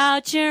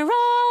out your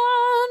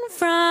own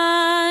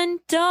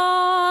front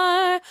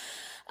door.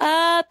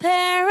 A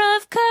pair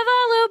of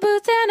Cavallo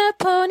boots and a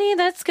pony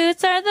that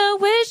scoots are the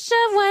wish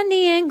of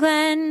Wendy and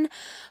Glenn.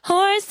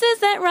 Horses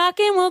that rock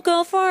and will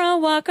go for a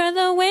walk are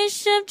the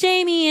wish of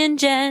Jamie and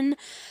Jen.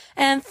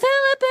 And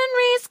Philip and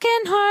Reese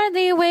can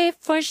hardly wait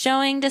for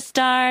showing to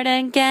start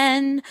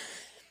again.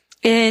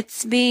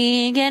 It's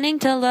beginning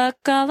to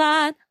look a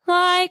lot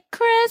like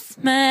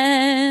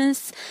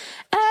Christmas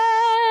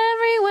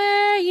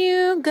everywhere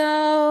you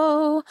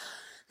go.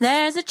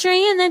 There's a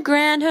tree in the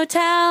Grand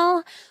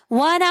Hotel,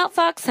 one out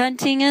fox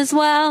hunting as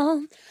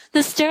well,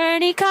 the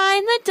sturdy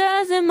kind that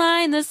doesn't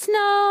mind the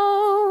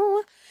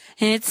snow.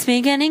 It's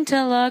beginning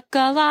to look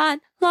a lot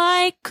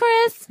like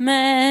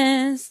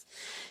Christmas.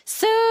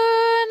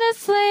 Soon the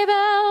sleigh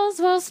bells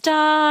will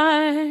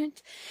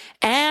start,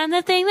 and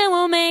the thing that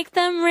will make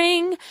them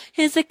ring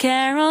is a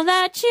carol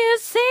that you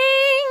sing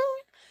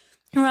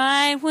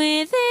right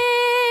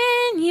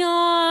within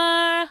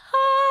your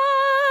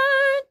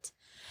heart,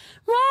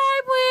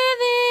 right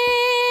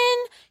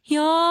within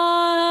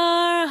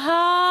your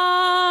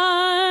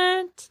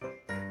heart.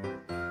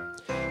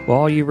 Well,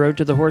 all you Road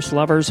to the Horse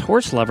lovers,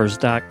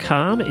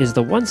 horselovers.com is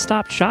the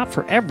one-stop shop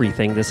for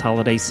everything this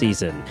holiday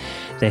season.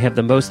 They have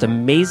the most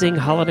amazing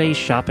holiday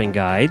shopping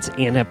guides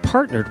and have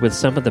partnered with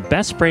some of the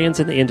best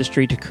brands in the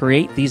industry to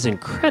create these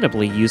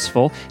incredibly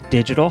useful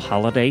digital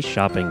holiday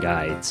shopping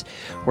guides.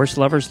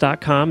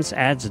 Horselovers.com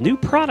adds new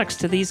products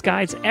to these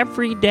guides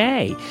every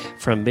day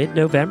from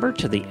mid-November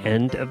to the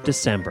end of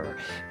December.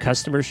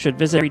 Customers should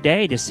visit every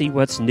day to see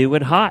what's new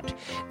and hot.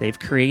 They've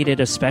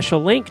created a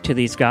special link to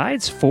these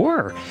guides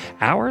for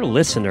our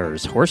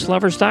listeners.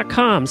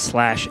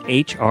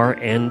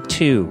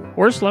 Horselovers.com/HRN2.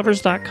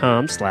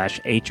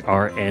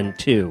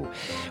 Horselovers.com/HRN2.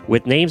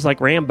 With names like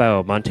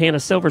Rambo, Montana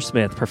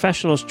Silversmith,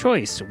 Professional's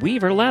Choice,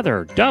 Weaver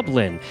Leather,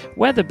 Dublin,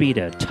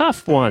 Weatherbeeta,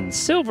 Tough One,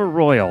 Silver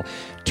Royal,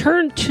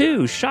 Turn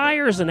 2,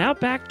 Shires, and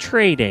Outback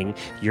Trading,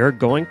 you're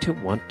going to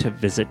want to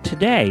visit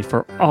today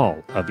for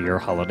all of your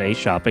holiday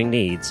shopping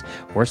needs.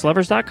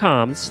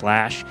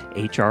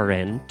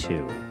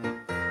 Horselovers.com/HRN2.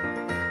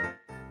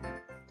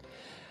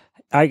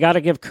 I got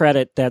to give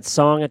credit. That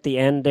song at the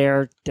end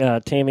there,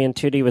 Tammy and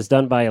Tootie, was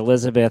done by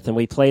Elizabeth, and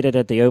we played it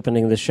at the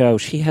opening of the show.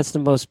 She has the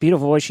most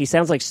beautiful voice. She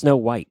sounds like Snow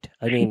White.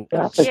 I mean,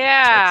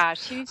 yeah,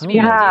 she needs to be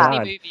in a Disney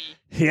movie.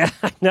 Yeah,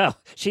 I know.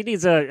 She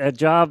needs a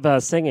job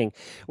singing.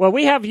 Well,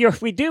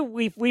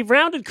 we've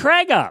rounded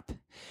Craig up.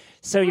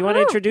 So you want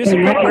to introduce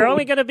him? We're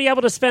only going to be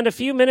able to spend a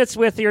few minutes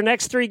with your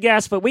next three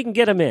guests, but we can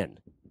get him in.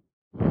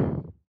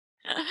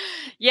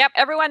 Yep,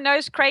 everyone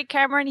knows Craig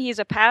Cameron. He's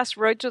a past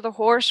Road to the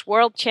Horse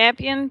world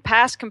champion,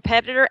 past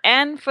competitor,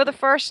 and for the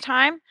first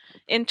time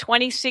in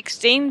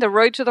 2016, the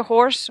Road to the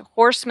Horse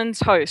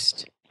Horseman's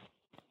host.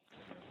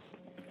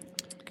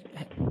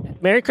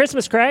 Merry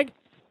Christmas, Craig.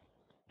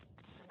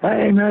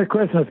 Hey, Merry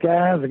Christmas,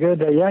 guys. A good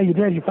day. Yeah, you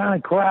did. You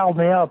finally corralled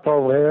me up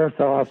over here,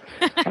 so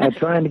I was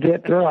trying to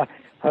get through. I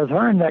was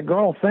hearing that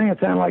girl sing. It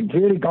sounded like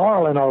Judy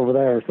Garland over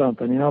there or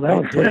something. You know, that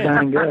was pretty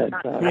dang good.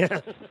 So.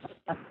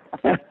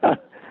 Yeah.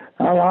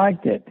 I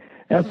liked it.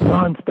 That's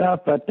fun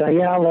stuff. But,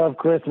 yeah, I love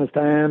Christmas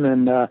time,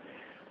 and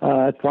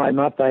it's like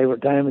my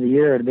favorite time of the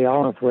year, to be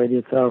honest with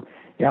you. So,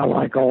 yeah, I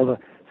like all the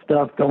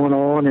stuff going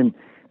on and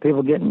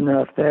people getting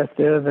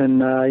festive and,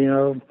 you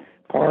know,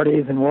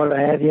 parties and what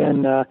have you.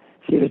 And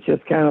she was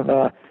just kind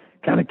of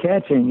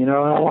catching, you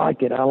know. I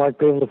like it. I like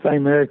people to say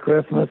Merry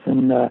Christmas,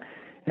 and I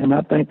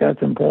think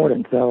that's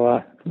important. So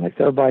it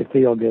makes everybody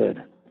feel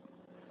good.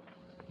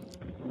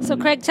 So,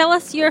 Craig, tell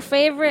us your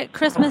favorite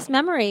Christmas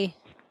memory.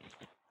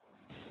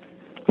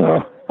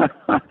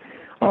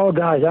 Oh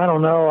gosh, I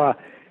don't know.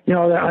 You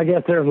know, I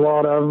guess there's a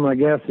lot of them. I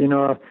guess, you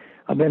know,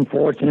 I've been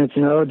fortunate,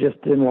 you know,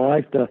 just in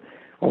life to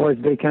always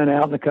be kind of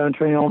out in the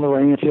country on the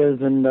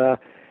ranches. And,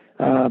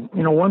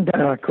 you know, one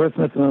time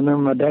Christmas, I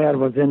remember my dad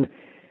was in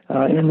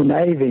the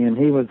Navy, and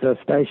he was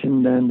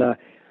stationed in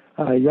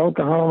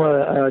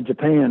Yokohama,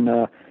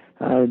 Japan,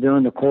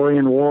 during the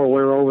Korean War.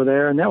 We were over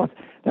there, and that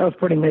was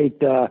pretty neat.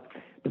 To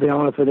be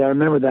honest with you, I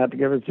remember that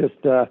because it was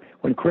just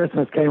when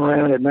Christmas came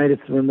around, it made us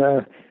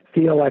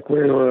feel like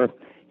we were,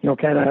 you know,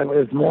 kind of, it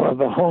was more of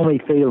a homey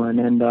feeling,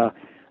 and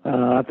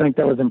I think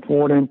that was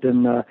important,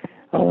 and I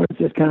always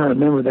just kind of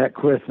remember that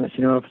Christmas,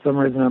 you know. For some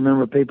reason I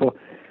remember people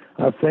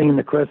singing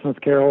the Christmas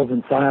carols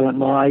and Silent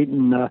Night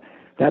and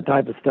that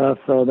type of stuff,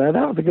 so that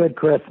was a good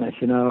Christmas,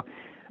 you know.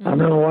 Mm-hmm. I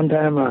remember one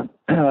time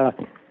I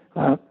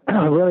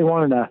really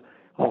wanted a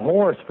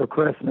horse for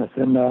Christmas,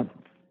 and,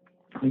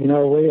 you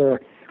know, we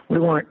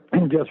weren't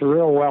just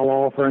real well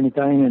off or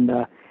anything, and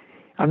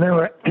I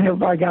remember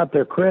everybody got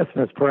their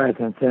Christmas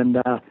presents, and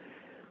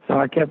so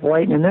I kept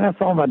waiting. And then I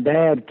saw my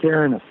dad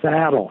carrying a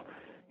saddle,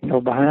 you know,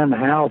 behind the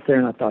house there,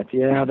 and I thought,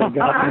 yeah, they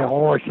got me a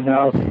horse, you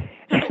know.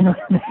 And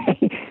when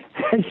they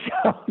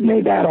showed me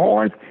that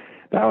horse,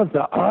 that was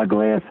the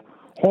ugliest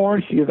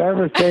horse you've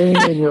ever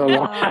seen in your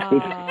life.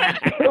 It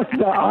was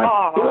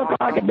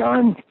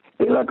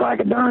he looked like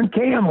a darn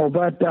camel,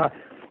 but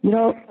you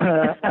know,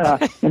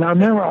 and I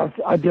remember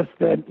I just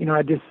said,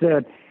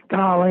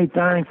 golly,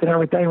 thanks and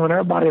everything. When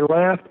everybody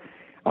left,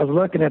 I was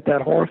looking at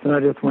that horse and I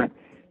just went,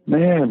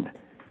 man,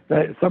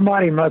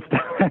 somebody must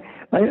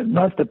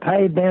have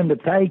paid them to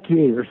take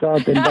you or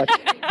something. But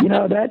you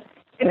know but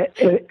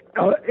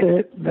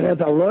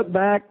as I look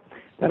back,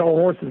 that old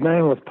horse's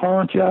name was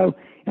Poncho,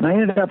 and I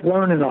ended up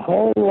learning a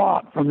whole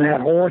lot from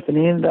that horse, and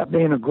he ended up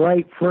being a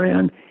great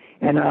friend.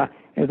 And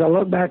as I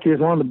look back, he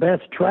was one of the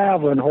best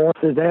traveling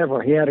horses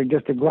ever. He had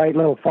just a great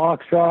little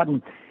foxtrot,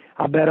 and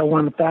I bet I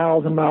won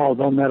 1,000 miles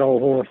on that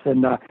old horse,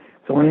 and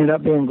so we ended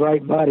up being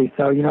great buddies.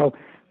 So, you know,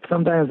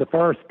 sometimes the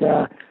first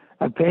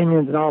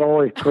opinion's not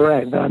always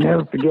correct, but I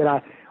never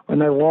forget, when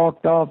they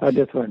walked off, I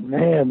just went,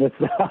 man, this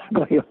is an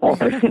ugly horse.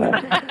 But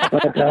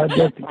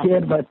just a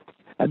kid, but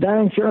I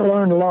dang sure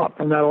learned a lot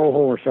from that old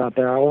horse out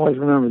there. I always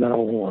remember that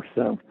old horse,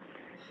 so,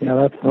 you know,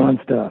 that's fun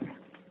stuff.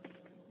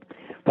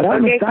 But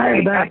I'm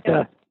excited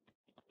about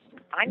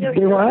I know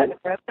you're on the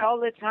road all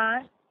the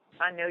time.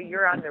 I know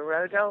you're on the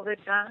road all the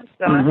time,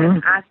 so I'm going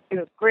to ask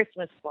you a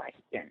Christmas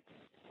question.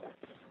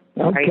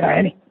 Okay. Are you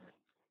ready?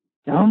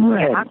 I'm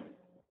ready. Yeah.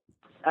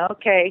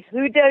 Okay.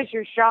 Who does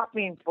your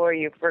shopping for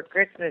you for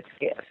Christmas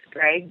gifts,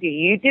 Greg? Do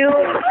you do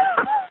it?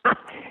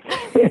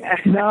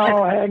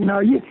 No, heck no.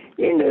 You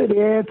knew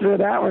the answer to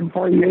that one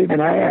before you even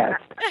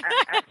asked.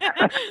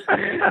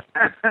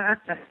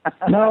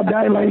 No,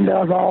 Daylene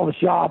does all the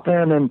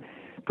shopping and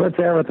puts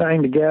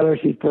everything together.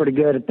 She's pretty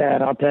good at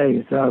that, I'll tell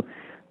you. So,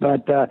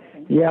 but but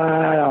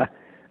I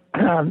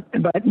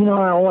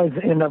always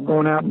end up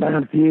going out and buying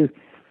a few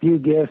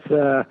gifts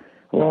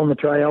along the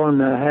trail, and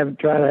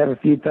try to have a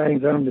few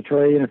things under the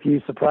tree and a few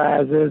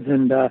surprises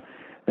and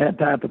that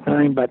type of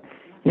thing. But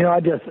I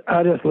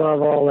just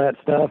love all that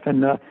stuff,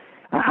 and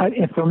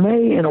for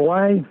me, in a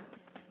way,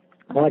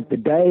 like the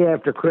day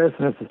after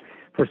Christmas,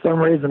 for some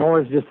reason,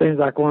 always just seems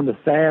like one of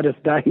the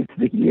saddest days of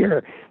the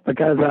year,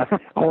 because I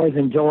always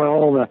enjoy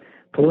all the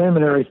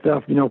preliminary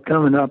stuff,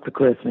 coming up to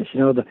Christmas,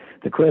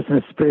 the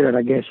Christmas spirit,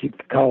 I guess you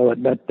could call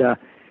it. But, I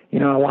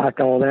like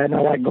all that, and I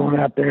like going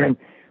out there and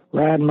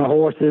riding my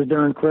horses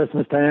during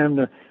Christmas time.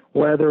 The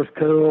weather's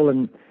cool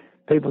and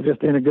people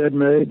just in a good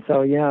mood.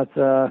 So, yeah,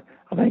 I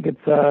think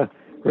it's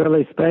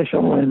really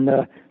special and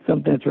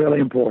something that's really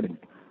important.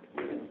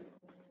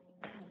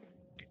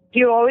 Do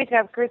you always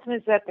have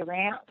Christmas at the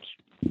ranch?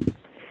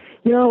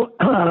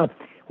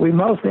 We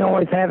mostly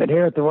always have it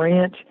here at the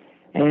ranch.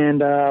 And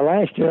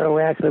last year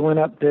we actually went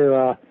up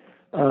to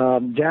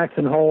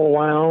Jackson Hole,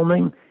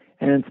 Wyoming,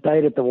 and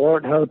stayed at the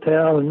Wart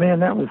Hotel. And,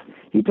 man,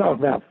 you talk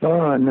about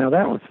fun. Now,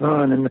 that was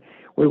fun. And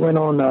we went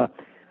on the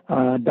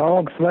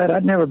dog sled.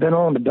 I'd never been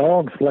on the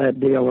dog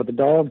sled deal with the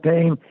dog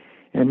team.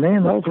 And,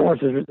 man, those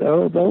horses,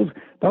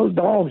 those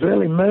dogs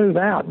really move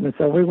out. And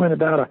so we went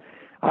about a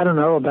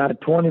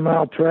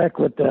 20-mile trek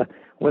with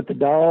the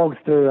dogs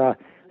through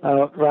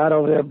right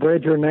over there,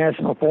 Bridger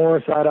National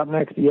Forest, right up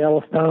next to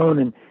Yellowstone.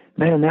 And,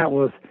 man, that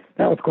was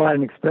quite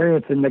an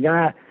experience. And the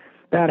guy,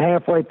 about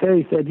halfway through,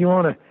 he said, "You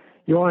want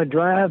to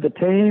drive the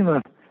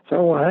team?"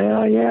 So,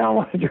 hell yeah, I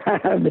want to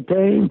drive the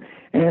team.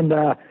 And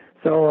I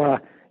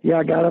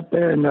got up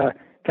there and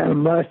kind of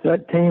mushed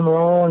that team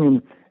along,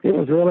 and it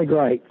was really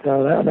great.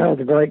 So that was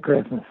a great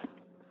Christmas.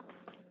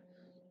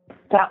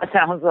 That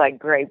sounds like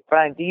great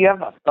fun. Do you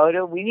have a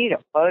photo? We need a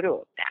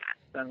photo of that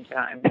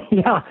sometime.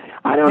 Yeah,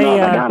 I don't know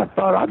if I got a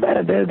photo. I bet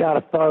I do got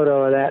a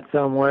photo of that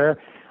somewhere.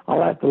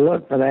 I'll have to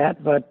look for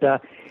that. But,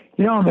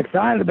 I'm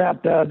excited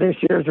about this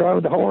year's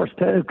Road to Horse,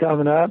 too,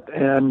 coming up.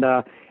 And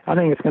I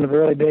think it's going to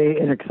really be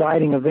an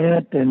exciting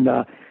event, and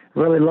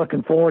really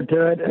looking forward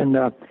to it, and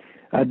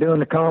doing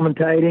the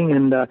commentating.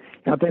 And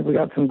I think we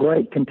got some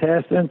great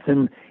contestants.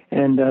 And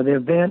the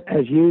event,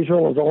 as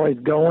usual, is always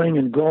going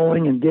and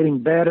growing and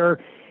getting better,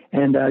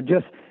 and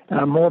just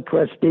more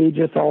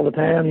prestigious all the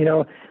time.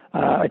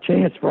 A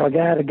chance for a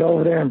guy to go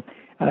over there and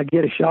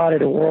get a shot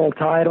at a world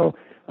title,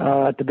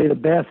 to be the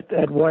best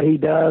at what he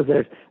does.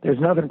 There's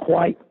nothing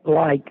quite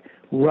like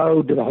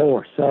Road to the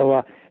Horse.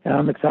 So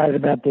I'm excited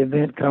about the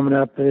event coming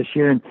up this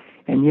year.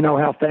 And you know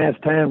how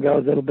fast time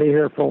goes. It'll be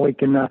here before we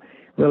can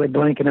really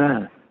blink an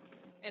eye.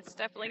 It's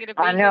definitely going to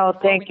be. I know.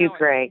 Thank you,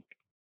 Craig.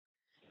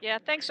 Yeah,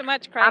 thanks so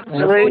much, Craig.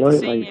 Absolutely. Look forward to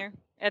seeing you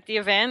at the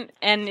event.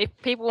 And if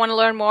people want to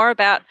learn more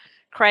about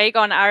Craig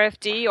on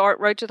RFD or at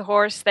Road to the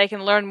Horse, they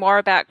can learn more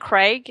about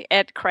Craig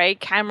at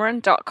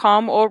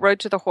craigcameron.com or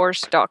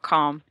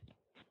roadtothehorse.com.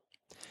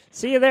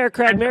 See you there,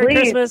 Craig. Merry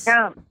Christmas.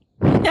 Come.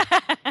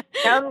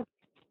 Come.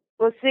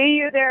 We'll see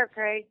you there,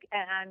 Craig.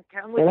 And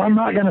come with I'm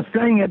not going to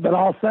sing it, but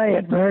I'll say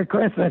it. Merry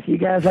Christmas. You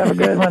guys have a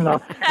good one. I'll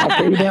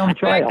see you down the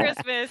trail. Merry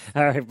Christmas.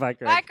 All right, bye,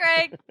 Craig. Bye,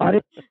 Craig.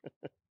 Bye.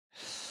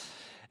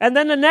 And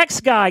then the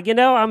next guy,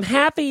 I'm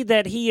happy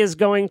that he is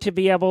going to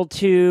be able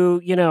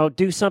to,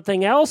 do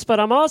something else, but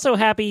I'm also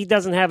happy he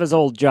doesn't have his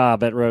old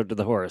job at Road to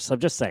the Horse. I'm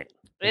just saying.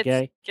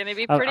 Okay? It's going to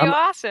be pretty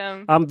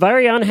awesome. I'm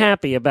very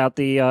unhappy about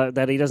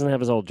that he doesn't have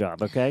his old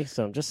job, okay?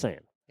 So I'm just saying.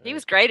 He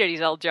was great at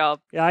his old job.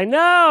 I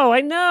know,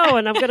 and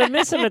I'm going to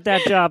miss him at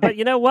that job. But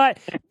you know what?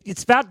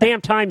 It's about damn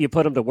time you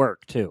put him to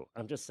work, too.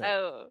 I'm just saying.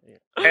 Oh.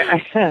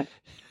 Yeah.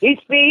 He's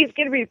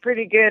going to be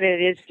pretty good at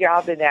his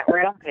job in that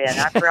round pen,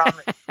 I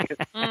promise you.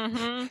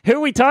 Mm-hmm. Who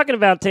are we talking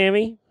about,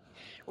 Tammy?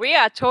 We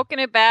are talking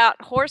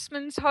about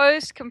Horseman's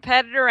host,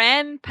 competitor,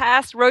 and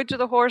past Road to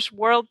the Horse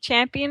world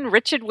champion,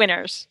 Richard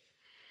Winters.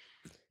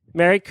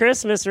 Merry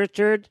Christmas,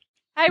 Richard.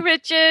 Hi,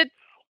 Richard.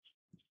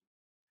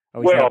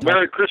 Well,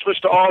 Merry Christmas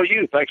to all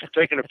you. Thanks for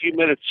taking a few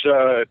minutes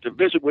to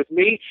visit with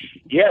me.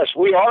 Yes,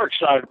 we are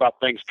excited about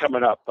things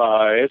coming up.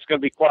 It's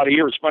going to be quite a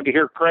year. It's fun to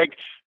hear Craig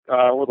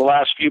over the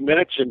last few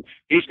minutes, and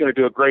he's going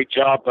to do a great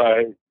job.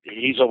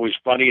 He's always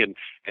funny and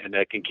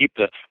can keep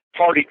the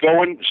party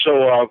going.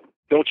 So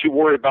don't you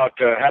worry about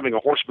having a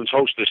Horseman's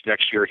host this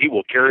next year. He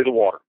will carry the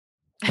water.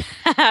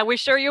 We're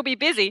sure you'll be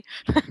busy.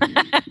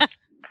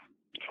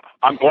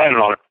 I'm planning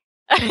on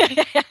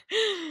it.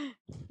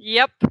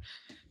 Yep.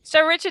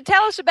 So, Richard,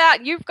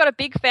 you've got a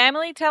big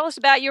family. Tell us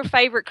about your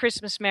favorite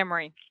Christmas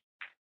memory.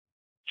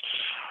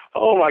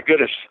 Oh, my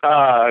goodness.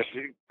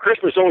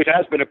 Christmas always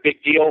has been a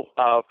big deal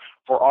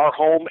for our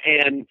home.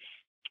 And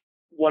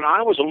when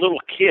I was a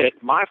little kid,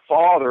 my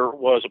father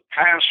was a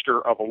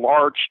pastor of a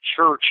large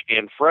church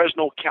in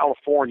Fresno,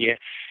 California.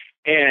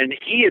 And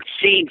he had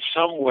seen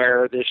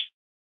somewhere this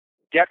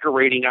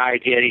decorating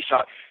idea. And he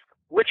thought,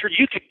 Richard,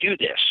 you could do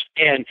this.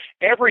 And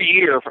every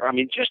year, I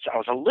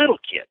was a little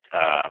kid,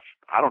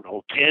 I don't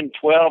know, 10,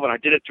 12, and I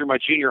did it through my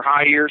junior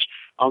high years.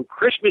 On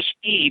Christmas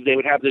Eve, they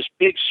would have this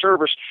big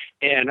service,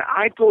 and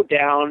I'd go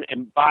down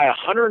and buy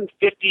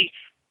 150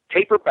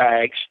 paper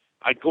bags.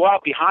 I'd go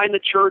out behind the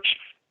church,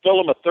 fill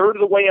them a third of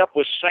the way up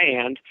with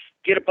sand,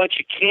 get a bunch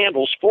of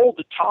candles, fold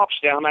the tops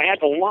down. I had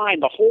to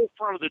line the whole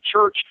front of the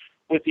church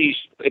with these.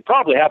 They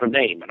probably have a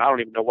name, and I don't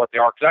even know what they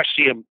are because I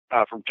see them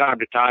from time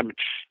to time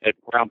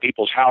around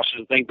people's houses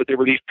and things. But they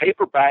were these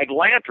paper bag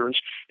lanterns,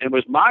 and it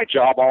was my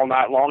job all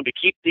night long to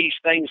keep these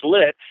things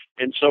lit.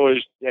 And so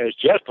as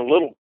just a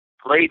little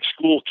grade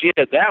school kid,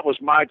 that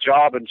was my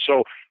job. And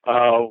so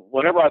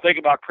whenever I think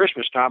about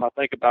Christmas time, I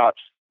think about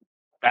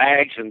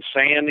bags and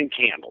sand and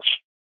candles.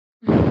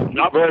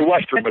 Not very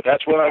Western, but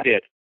that's what I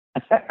did.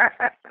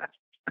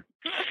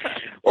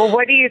 Well,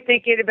 what are you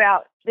thinking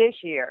about this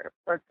year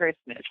for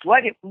Christmas?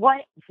 What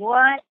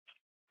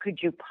could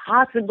you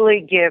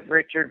possibly give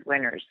Richard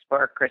Winters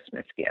for a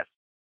Christmas gift?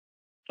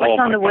 What's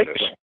on the wish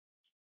list?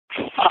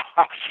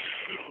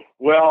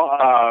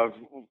 Well,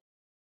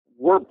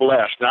 we're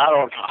blessed.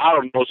 Now, I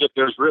don't know if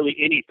there's really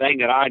anything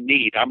that I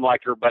need. I'm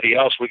like everybody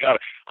else.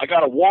 I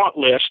got a want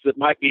list that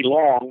might be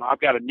long.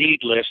 I've got a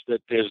need list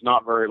that is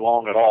not very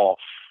long at all.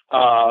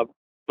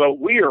 But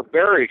we are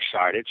very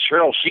excited.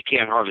 Cheryl, she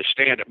can't hardly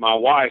stand it, my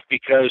wife,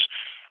 because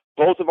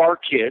both of our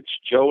kids,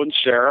 Joe and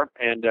Sarah,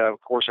 and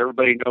of course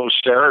everybody knows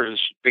Sarah is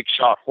a big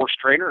shot horse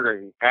trainer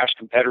and past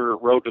competitor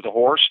at Road to the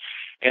Horse.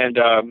 And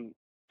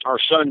our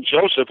son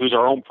Joseph, who's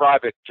our own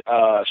private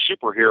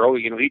superhero,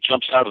 he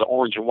jumps out of the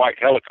orange and white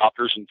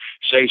helicopters and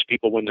saves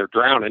people when they're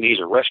drowning. He's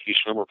a rescue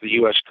swimmer for the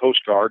U.S.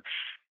 Coast Guard.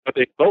 But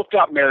they both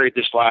got married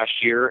this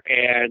last year,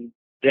 and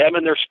them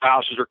and their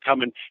spouses are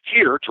coming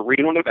here to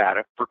Reno,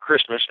 Nevada for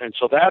Christmas. And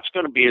so that's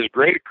going to be as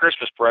great a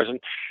Christmas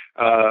present.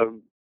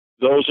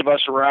 Those of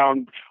us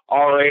around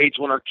our age,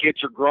 when our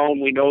kids are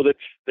grown, we know that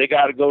they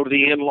got to go to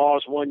the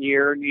in-laws one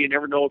year, and you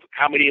never know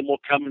how many of them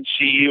will come and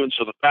see you. And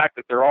so the fact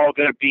that they're all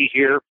going to be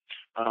here,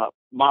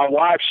 my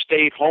wife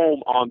stayed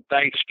home on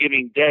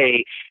Thanksgiving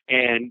Day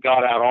and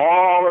got out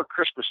all her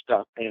Christmas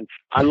stuff. And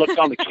I looked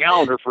on the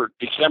calendar for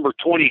December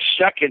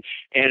 22nd,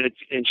 and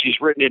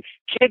she's written in,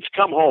 "Kids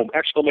come home!" !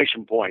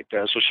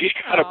 So she's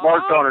got it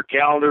marked on her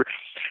calendar.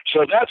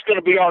 So that's going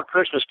to be our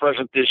Christmas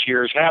present this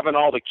year, is having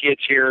all the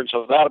kids here. And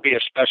so that'll be a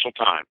special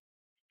time.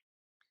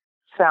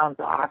 Sounds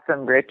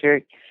awesome,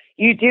 Richard.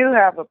 You do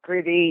have a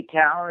pretty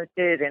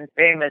talented and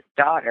famous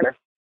daughter.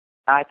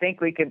 I think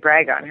we could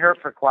brag on her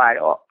for quite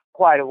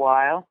a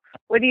while.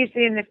 What do you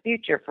see in the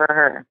future for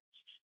her?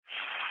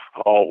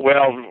 Oh,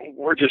 well,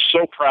 we're just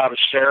so proud of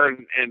Sarah.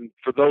 And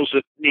for those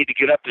that need to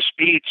get up to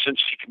speed, since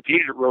she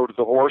competed at Road to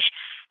the Horse,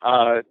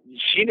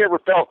 she never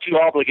felt too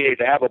obligated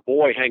to have a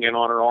boy hanging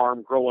on her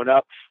arm growing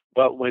up.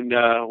 But when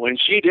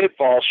she did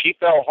fall, she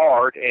fell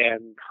hard.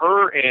 And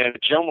her and a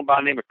gentleman by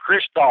the name of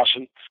Chris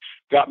Dawson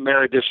got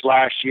married this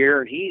last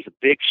year, and he's a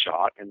big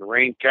shot in the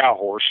reigned cow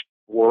horse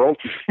world.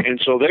 And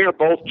so they are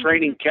both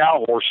training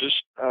cow horses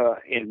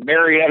in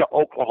Marietta,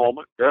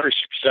 Oklahoma, very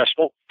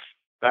successful.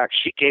 In fact,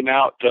 she came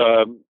out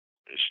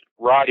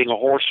riding a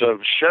horse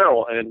of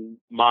Cheryl and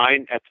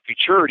mine at the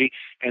Futurity,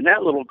 and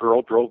that little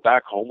girl drove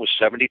back home with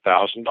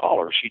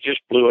 $70,000. She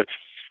just blew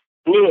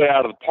it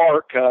out of the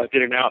park,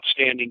 did an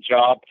outstanding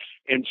job.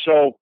 And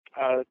so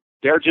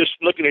they're just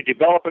looking at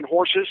developing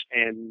horses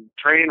and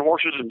training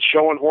horses and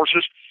showing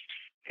horses.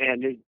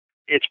 And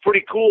it's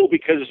pretty cool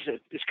because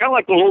it's kind of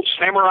like the old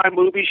samurai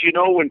movies,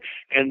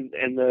 and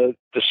the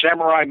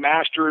samurai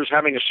master is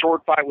having a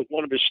sword fight with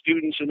one of his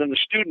students, and then the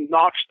student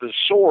knocks the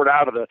sword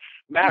out of the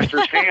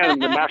master's hand,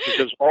 and the master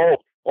says, oh,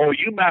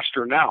 you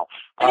master now.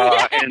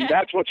 And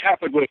that's what's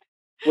happened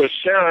with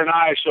Sarah and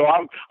I. So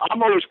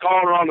I'm always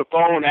calling her on the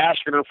phone,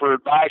 asking her for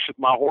advice with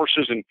my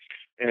horses, and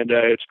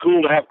it's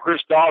cool to have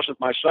Chris Dawson,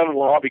 my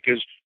son-in-law,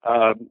 because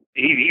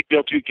he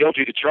feel too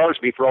guilty to charge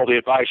me for all the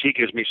advice he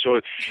gives me. So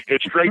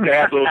it's great to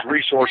have those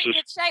resources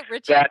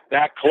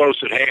that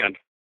close at hand.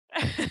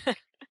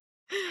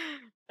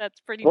 That's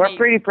pretty We're neat.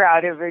 pretty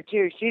proud of her,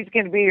 too. She's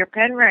going to be your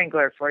pen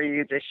wrangler for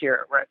you this year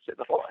at Road to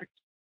the Horse.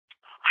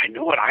 I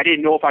know it. I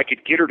didn't know if I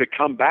could get her to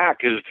come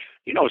back because,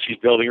 she's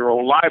building her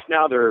own life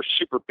now. They're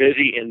super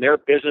busy in their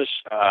business.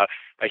 A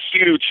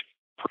huge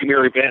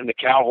premier event in the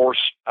cow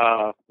horse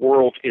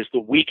world is the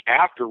week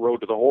after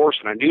Road to the Horse,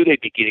 and I knew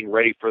they'd be getting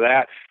ready for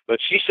that. But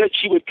she said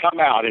she would come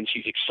out, and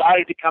she's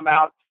excited to come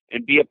out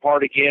and be a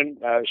part again.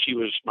 She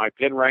was my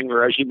pen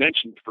wrangler, as you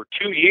mentioned, for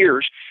 2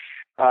 years.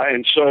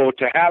 And so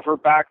to have her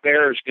back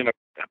there is going to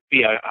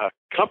be a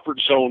comfort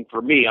zone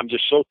for me. I'm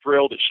just so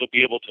thrilled that she'll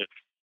be able to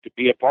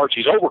be a part.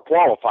 She's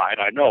overqualified,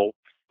 I know,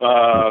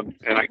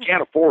 and I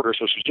can't afford her,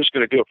 so she's just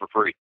going to do it for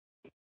free.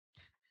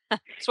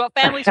 That's what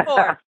family's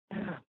for.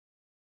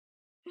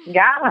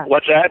 Yeah.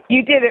 What's that?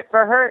 You did it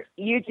for her.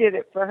 You did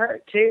it for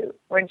her, too,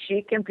 when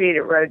she competed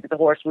at Road to the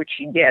Horse, which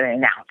she did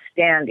an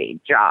outstanding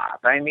job.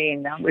 I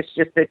mean, that was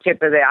just the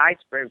tip of the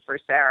iceberg for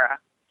Sarah.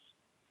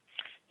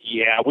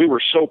 Yeah, we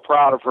were so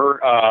proud of her.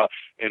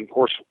 And, of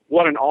course,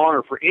 what an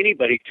honor for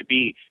anybody to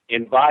be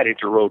invited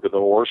to Road to the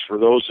Horse. For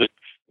those that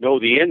know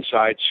the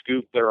inside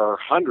scoop, there are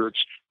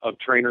hundreds of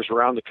trainers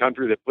around the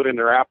country that put in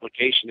their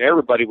application.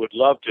 Everybody would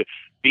love to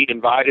be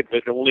invited,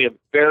 but only a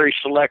very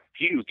select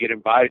few get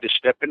invited to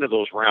step into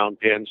those round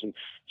pens. And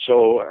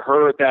so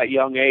her at that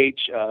young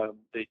age,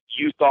 that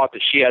you thought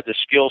that she had the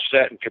skill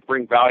set and could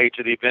bring value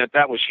to the event,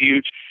 that was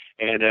huge.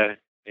 And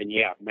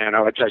yeah, man,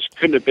 I just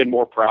couldn't have been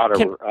more proud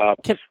of her. I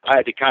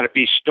had to kind of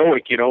be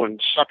stoic,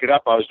 and suck it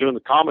up. I was doing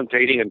the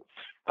commentating and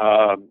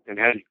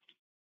had to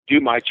do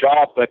my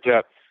job, but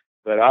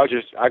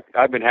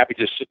I've been happy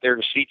to sit there in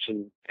the seats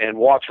and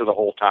watch her the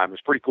whole time.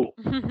 It's pretty cool.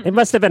 It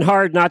must have been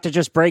hard not to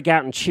just break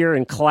out and cheer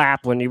and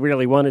clap when you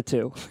really wanted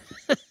to.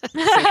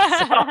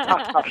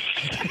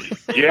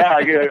 Yeah,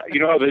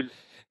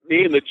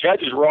 me and the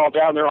judges were all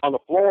down there on the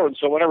floor, and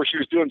so whenever she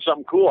was doing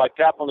something cool, I'd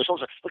tap on the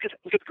shoulder. Look at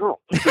the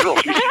girl. Look at the girl.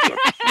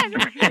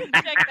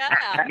 Check that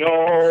out.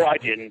 No, I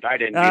didn't. I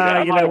didn't do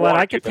that. You know what?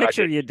 I can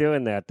picture you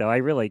doing that, though. I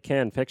really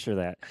can picture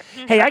that.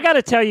 Hey, I got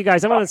to tell you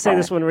guys, I want to say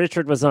this when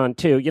Richard was on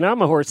too.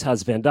 I'm a horse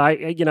husband.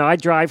 I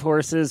drive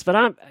horses, but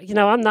I'm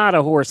not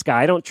a horse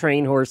guy. I don't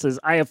train horses.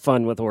 I have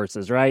fun with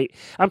horses, right?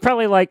 I'm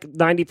probably like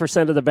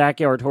 90% of the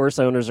backyard horse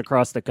owners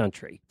across the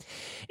country,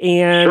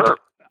 and. Sure.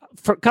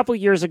 For a couple of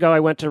years ago,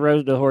 I went to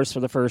Road to the Horse for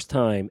the first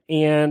time,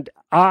 and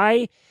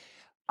I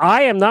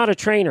am not a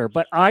trainer,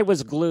 but I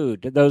was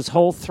glued those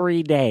whole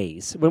 3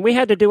 days. When we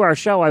had to do our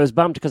show, I was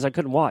bummed because I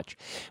couldn't watch,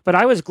 but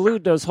I was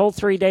glued those whole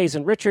 3 days.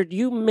 And Richard,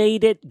 you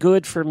made it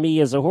good for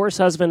me as a horse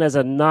husband, as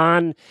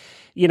a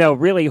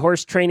really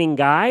horse training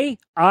guy.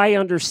 I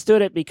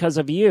understood it because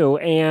of you,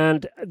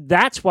 and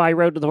that's why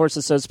Road to the Horse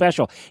is so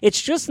special.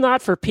 It's just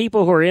not for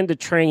people who are into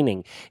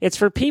training. It's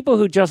for people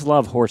who just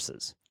love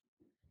horses.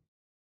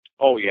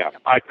 Oh, yeah,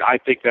 I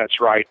think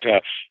that's right.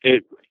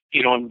 And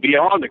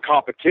beyond the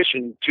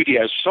competition, Tootie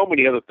has so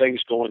many other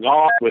things going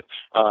on with,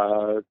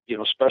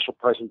 special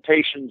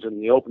presentations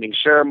and the opening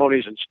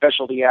ceremonies and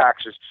specialty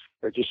acts.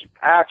 They're just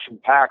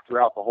action-packed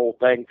throughout the whole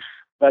thing.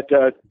 But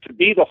to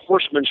be the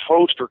horseman's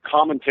host or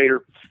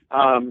commentator,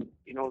 I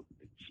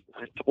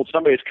told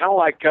somebody it's kind of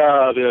like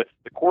the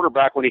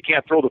quarterback when he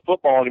can't throw the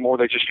football anymore.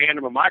 They just hand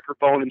him a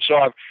microphone. And so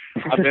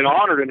I've been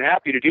honored and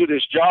happy to do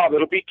this job.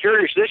 It'll be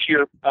curious this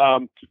year.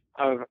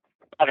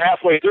 About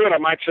halfway through it, I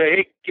might say,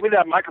 "Hey, give me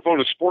that microphone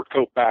and sport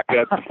coat back."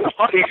 It's a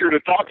lot easier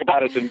to talk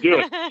about it than do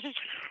it.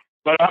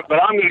 But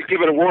I'm going to give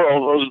it a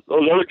whirl.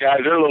 Those other guys,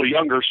 they're a little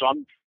younger, so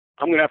I'm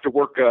going to have to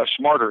work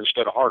smarter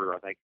instead of harder, I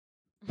think.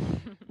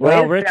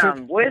 Well,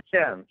 Wisdom.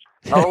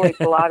 Always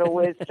a lot of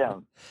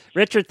wisdom.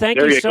 Richard, thank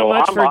you so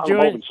much for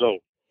joining.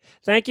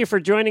 Thank you for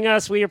joining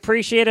us. We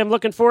appreciate it. I'm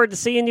looking forward to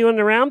seeing you in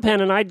the round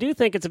pen, and I do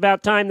think it's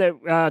about time that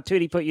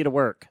Tootie put you to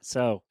work.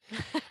 So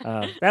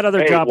that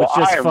other job was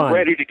just fun. I am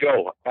ready to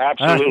go.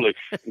 Absolutely.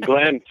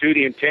 Glenn,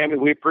 Tootie, and Tammy,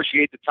 we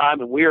appreciate the time,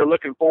 and we are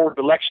looking forward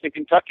to Lexington,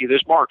 Kentucky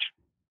this March.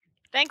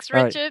 Thanks,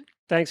 Richard. Right.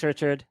 Thanks,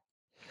 Richard.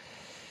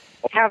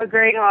 Have a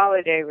great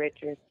holiday,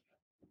 Richard.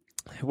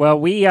 Well,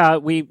 we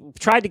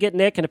tried to get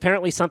Nick, and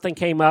apparently something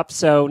came up,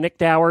 so Nick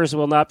Dowers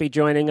will not be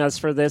joining us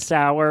for this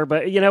hour.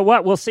 But you know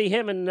what? We'll see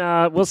him, and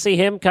we'll see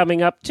him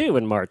coming up too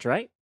in March,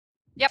 right?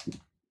 Yep.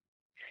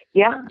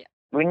 Yeah.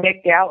 Well,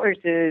 Nick Dowers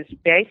is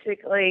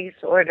basically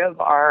sort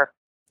of our.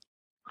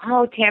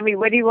 Oh, Tammy,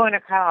 what do you want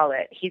to call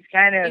it? He's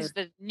kind of he's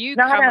the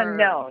newcomer. Not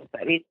unknown,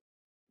 but he's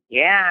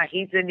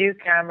a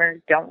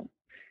newcomer. Don't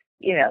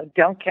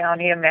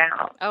count him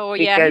out. Oh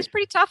yeah, he's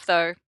pretty tough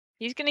though.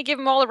 He's going to give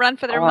them all a run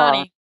for their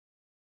money.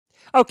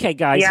 Okay,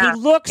 guys, he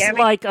looks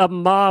like a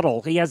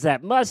model. He has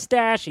that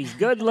mustache. He's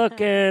good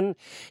looking.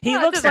 He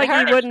looks like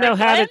he wouldn't know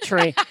how to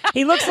train.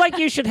 He looks like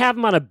you should have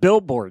him on a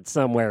billboard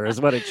somewhere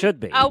is what it should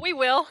be. Oh, we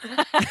will.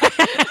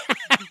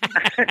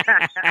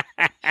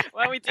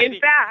 Well, we did. In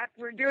fact,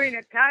 we're doing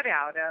a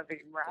cutout of him,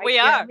 right? We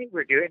are.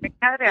 We're doing a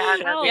cutout of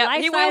him. Yeah,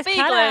 he will be,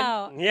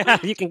 Glenn. Yeah,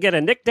 you can get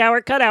a Nick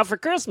Dower cutout for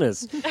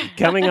Christmas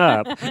coming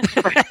up. That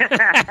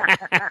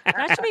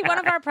should be one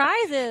of our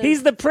prizes.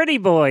 He's the pretty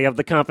boy of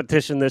the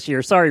competition this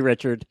year. Sorry,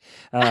 Richard,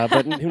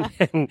 but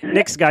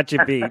Nick's got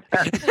you beat.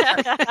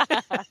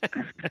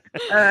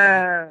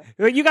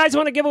 You guys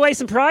want to give away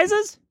some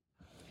prizes?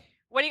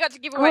 What do you got to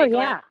give away,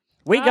 Glenn? Yeah.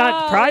 We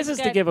got prizes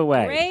to give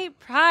away. Great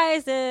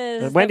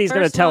prizes. Wendy's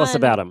going to tell us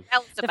about them.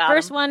 The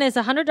first one is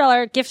a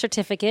 $100 gift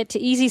certificate to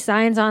Easy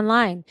Signs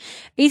Online.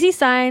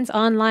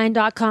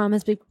 EasySignsOnline.com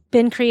has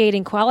been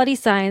creating quality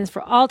signs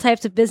for all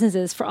types of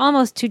businesses for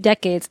almost 2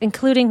 decades,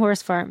 including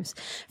horse farms.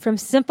 From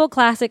simple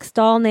classic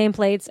stall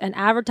nameplates and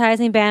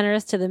advertising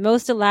banners to the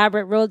most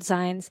elaborate road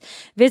signs,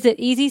 visit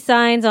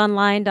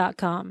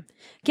EasySignsOnline.com.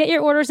 Get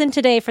your orders in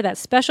today for that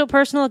special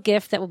personal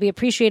gift that will be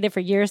appreciated for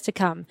years to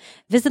come.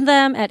 Visit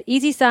them at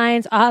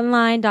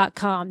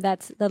EasySignsOnline.com.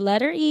 That's the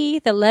letter E,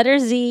 the letter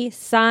Z,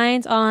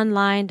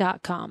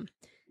 signsonline.com.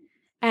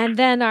 And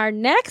then our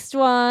next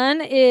one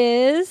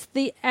is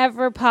the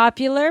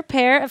ever-popular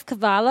pair of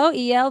Cavallo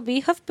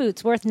ELB hoof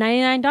boots worth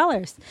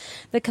 $99.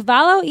 The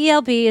Cavallo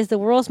ELB is the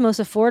world's most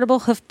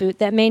affordable hoof boot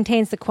that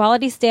maintains the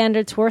quality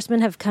standards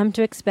horsemen have come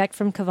to expect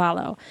from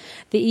Cavallo.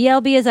 The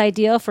ELB is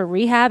ideal for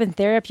rehab and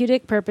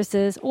therapeutic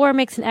purposes or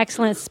makes an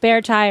excellent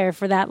spare tire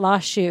for that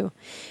lost shoe.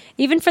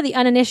 Even for the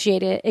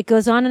uninitiated, it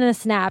goes on in a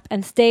snap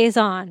and stays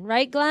on.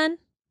 Right, Glenn?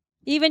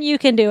 Even you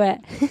can do it.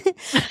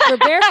 For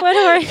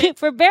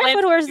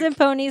barefoot horses and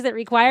ponies that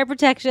require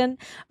protection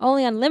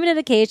only on limited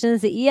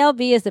occasions, the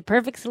ELB is the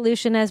perfect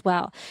solution as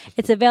well.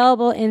 It's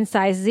available in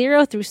size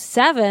 0 through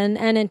 7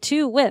 and in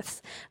 2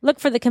 widths.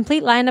 Look for the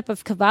complete lineup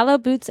of Cavallo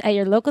boots at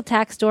your local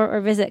tack store or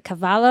visit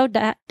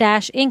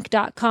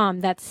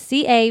cavallo-inc.com. That's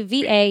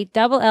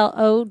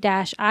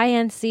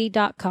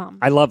CAVALLO-INC.com.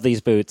 I love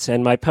these boots,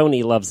 and my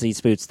pony loves these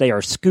boots. They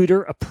are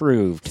Scooter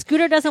approved.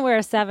 Scooter doesn't wear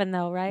a 7,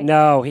 though, right?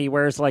 No, he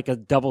wears like a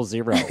double 0.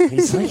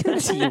 He's like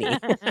a teeny.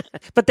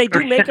 But they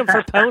do make them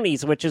for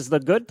ponies, which is the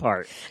good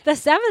part. The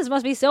 7s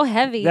must be so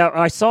heavy. Now,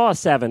 I saw a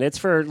 7. It's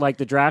for like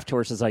the draft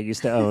horses I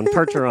used to own,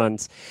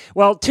 Percherons.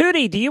 Well,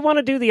 Tootie, do you want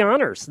to do the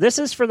honors? This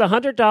is for the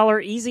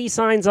 $100 Easy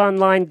Signs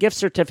Online gift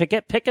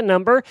certificate. Pick a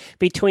number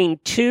between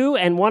 2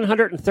 and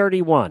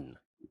 131.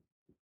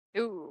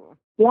 Ooh.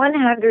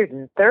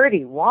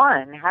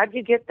 131? How'd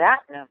you get that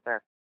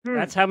number?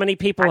 That's how many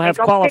people have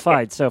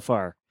qualified so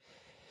far.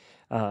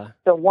 The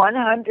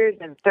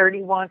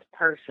 131st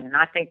person.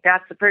 I think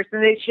that's the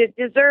person that should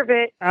deserve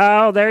it.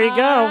 Oh, there you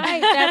go.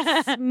 Right,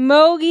 that's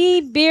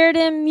Mogi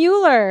Bearden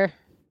Mueller.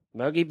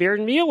 Mogi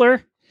Bearden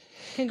Mueller.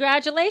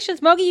 Congratulations,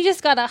 Mogi. You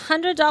just got a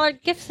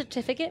 $100 gift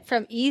certificate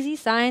from Easy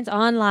Signs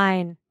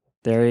Online.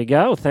 There you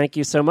go. Thank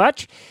you so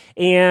much.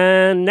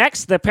 And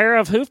next, the pair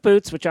of hoof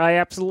boots, which I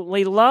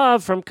absolutely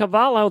love, from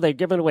Cavallo. They've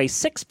given away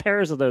 6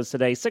 pairs of those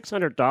today,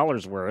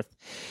 $600 worth.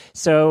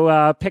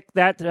 So pick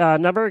that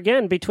number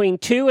again, between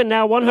 2 and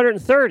now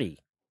 130.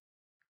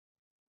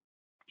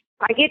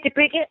 I get to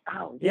pick it?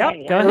 Oh, yeah.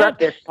 Yep, Go I ahead. love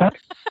this one.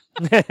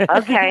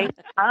 Okay,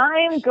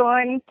 I'm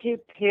going to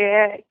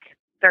pick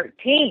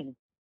 13.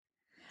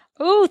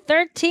 Ooh,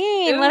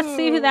 13. Ooh. Let's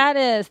see who that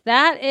is.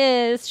 That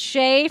is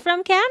Shay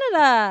from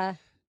Canada.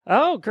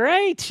 Oh,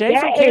 great. Shay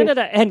from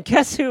Canada. And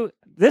guess who?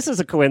 This is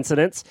a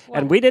coincidence,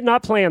 and we did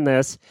not plan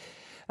this.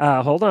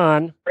 Hold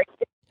on.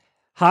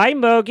 Hi,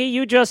 Mogi.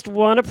 You just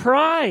won a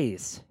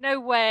prize.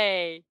 No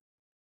way.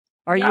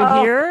 Are you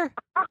here?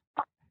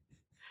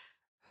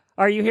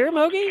 Are you here,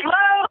 Mogi?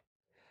 Hello.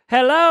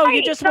 Hello.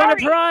 You just won a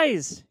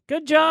prize.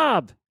 Good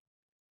job.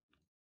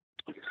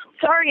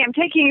 Sorry, I'm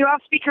taking you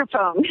off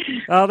speakerphone.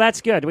 Oh, that's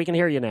good. We can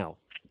hear you now.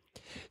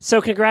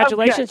 So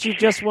congratulations. You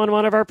just won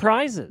one of our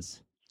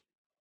prizes.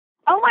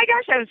 Oh, my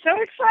gosh, I'm so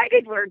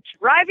excited. We're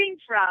driving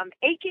from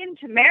Aiken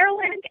to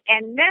Maryland,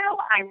 and now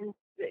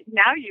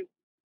you've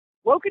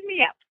woken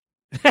me up.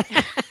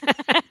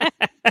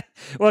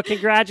 Well,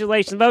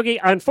 congratulations, Mogi.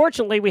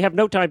 Unfortunately, we have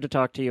no time to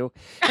talk to you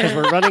because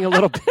we're running a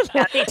little bit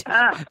late.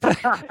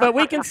 But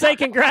we can say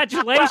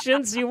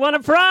congratulations. You won a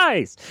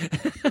prize.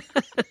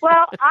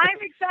 Well, I'm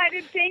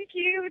excited. Thank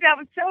you. That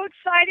was so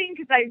exciting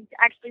because I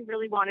actually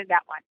really wanted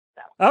that one.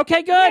 So.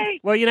 Okay, good. Yay.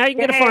 Well, now you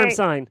can get a farm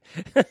sign.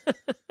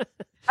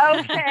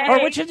 Okay.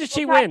 Or which did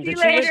she win? She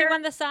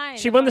won the sign.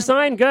 She won the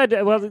sign.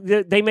 Good. Well,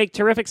 they make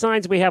terrific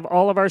signs. We have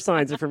all of our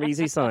signs from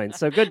Easy Signs.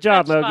 So good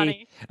job, Mogi.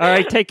 Funny. All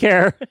right, take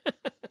care.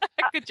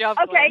 Good job.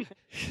 Okay.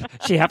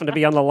 She happened to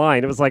be on the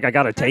line. It was like, I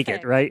got to take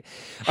it, right?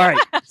 All right.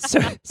 So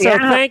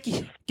thank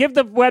you. Give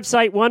the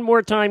website one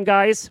more time,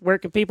 guys. Where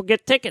can people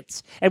get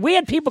tickets? And we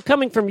had people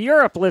coming from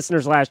Europe,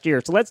 listeners, last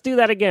year. So let's do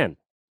that again.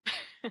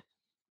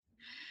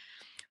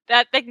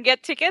 That they can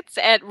get tickets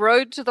at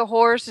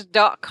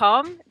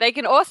roadtothehorse.com. They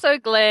can also,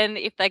 Glenn,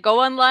 if they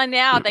go online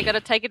now, they got to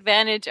take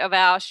advantage of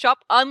our shop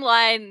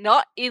online,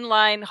 not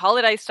inline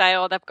holiday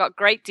sale. They've got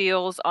great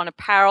deals on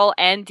apparel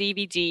and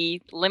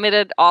DVD,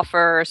 limited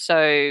offer.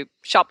 So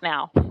shop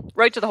now.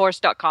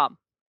 Roadtothehorse.com.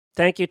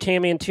 Thank you,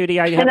 Tammy and Tootie.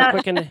 I have a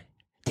quick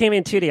Tammy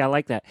and Tootie, I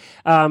like that.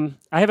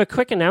 I have a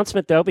quick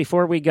announcement, though,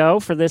 before we go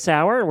for this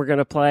hour. We're going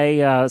to play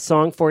a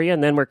song for you,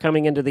 and then we're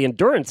coming into the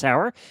Endurance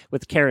Hour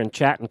with Karen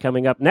Chatton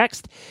coming up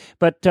next.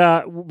 But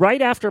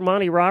right after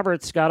Monty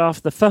Roberts got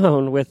off the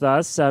phone with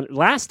us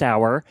last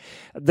hour,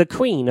 the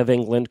Queen of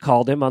England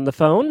called him on the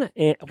phone.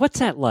 And what's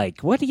that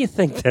like? What do you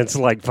think that's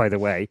like, by the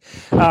way?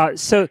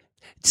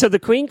 So the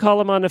Queen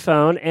called him on the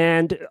phone,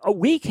 and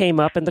we came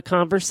up in the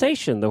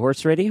conversation, the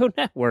Horse Radio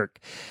Network.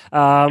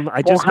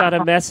 I just got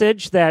a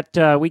message that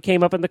we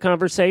came up in the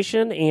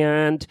conversation,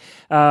 and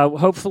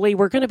hopefully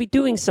we're going to be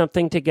doing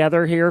something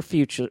together here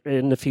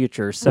in the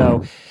future.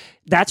 So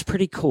that's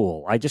pretty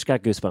cool. I just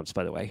got goosebumps,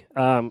 by the way.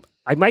 I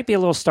might be a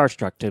little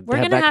starstruck to have that conversation. We're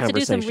going to have to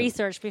do some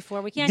research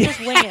before. We can't just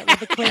wing it with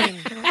the Queen.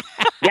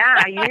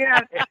 Yeah, you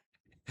have to.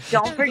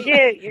 Don't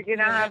forget, you're going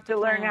to have to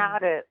learn how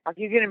to. Are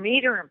you going to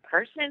meet her in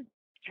person?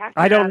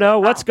 I don't know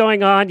what's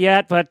going on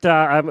yet, but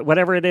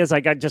whatever it is, I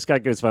just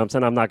got goosebumps,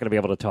 and I'm not going to be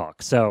able to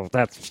talk. So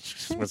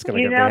that's what's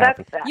going to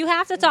happen. You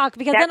have to talk,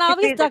 because then I'll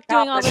be stuck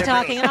doing all the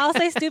talking, and I'll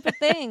say stupid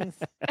things.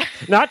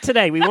 Not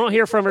today. We won't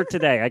hear from her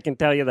today. I can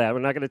tell you that.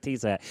 We're not going to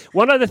tease that.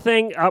 One other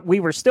thing,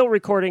 we were still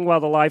recording while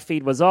the live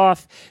feed was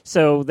off,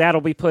 so that'll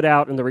be put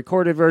out in the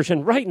recorded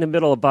version right in the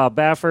middle of Bob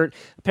Baffert.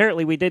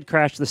 Apparently, we did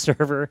crash the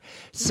server.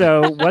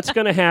 So what's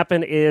going to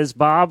happen is,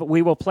 Bob,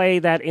 we will play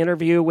that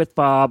interview with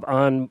Bob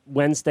on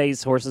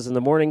Wednesday's Horses in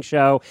the Morning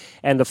show,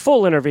 and the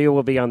full interview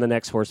will be on the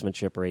next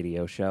Horsemanship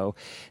Radio show.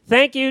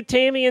 Thank you,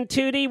 Tammy and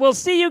Tootie. We'll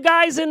see you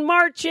guys in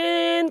March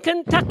in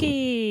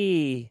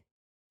Kentucky.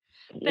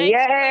 Thanks,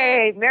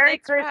 Yay! Merry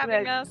Thanks Christmas. for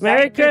having us.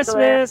 Merry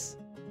Christmas.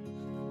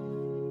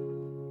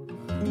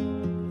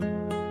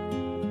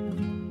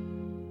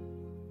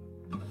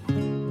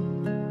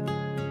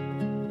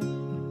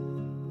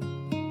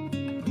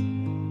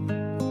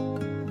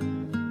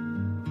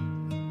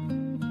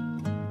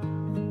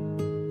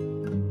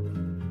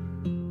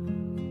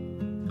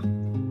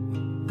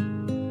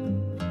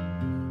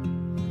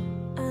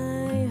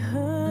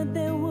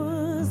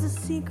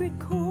 Secret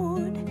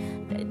chord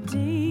that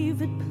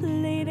David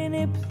played and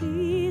it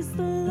pleased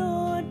the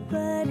Lord,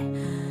 but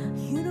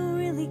you don't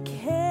really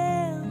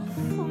care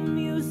for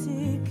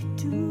music,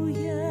 do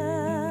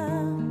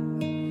ya?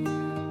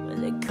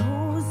 Well, it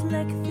goes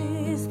like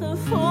this: the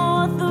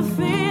fourth, the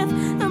fifth,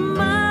 the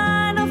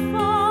minor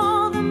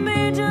fall, the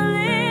major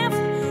lift,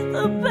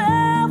 the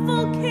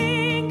baffled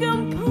king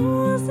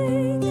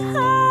composing.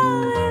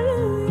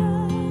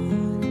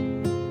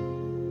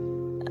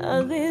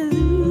 Hallelujah,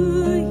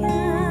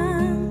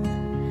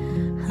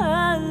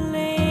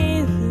 hallelujah.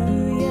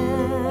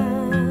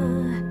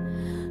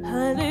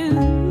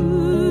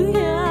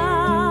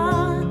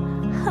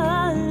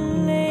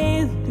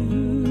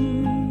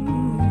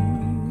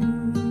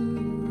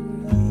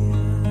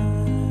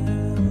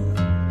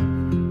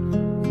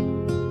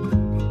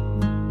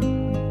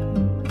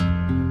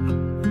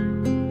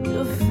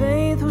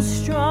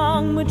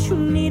 But you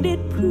needed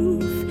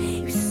proof.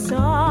 You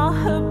saw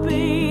her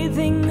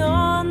bathing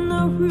on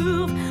the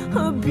roof,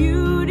 her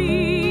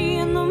beauty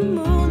in the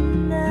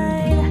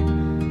moonlight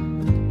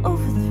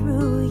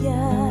overthrew ya.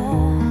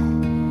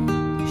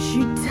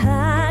 She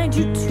tied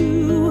you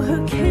to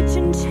her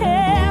kitchen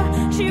chair,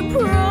 she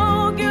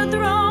broke your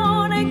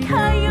throne and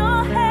cut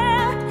your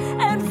hair,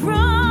 and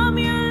from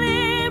your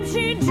lips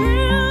she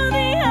drew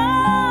the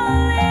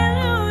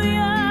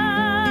hallelujah,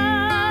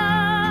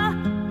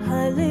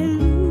 hallelujah.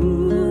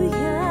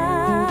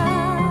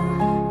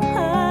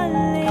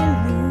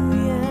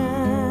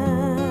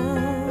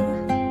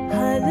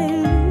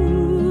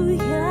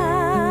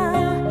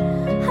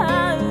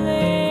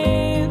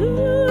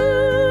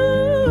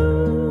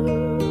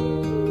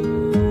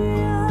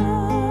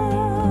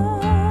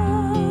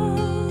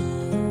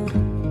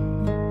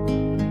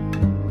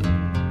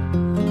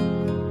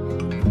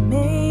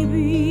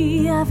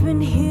 I've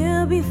been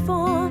here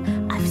before,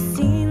 I've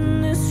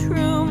seen this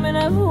room and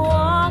I've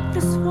walked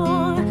this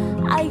floor.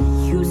 I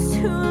used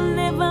to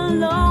live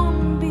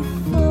alone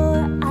before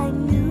I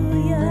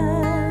knew ya.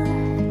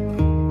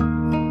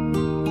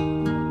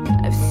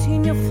 I've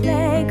seen your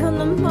flag on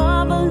the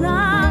marble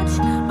arch,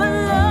 but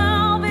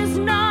love is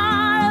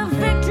not a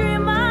victory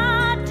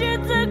march.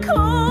 It's a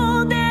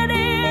cold and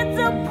it's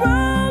a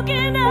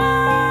broken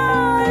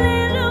hallelujah,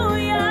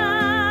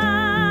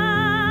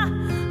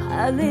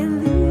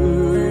 hallelujah.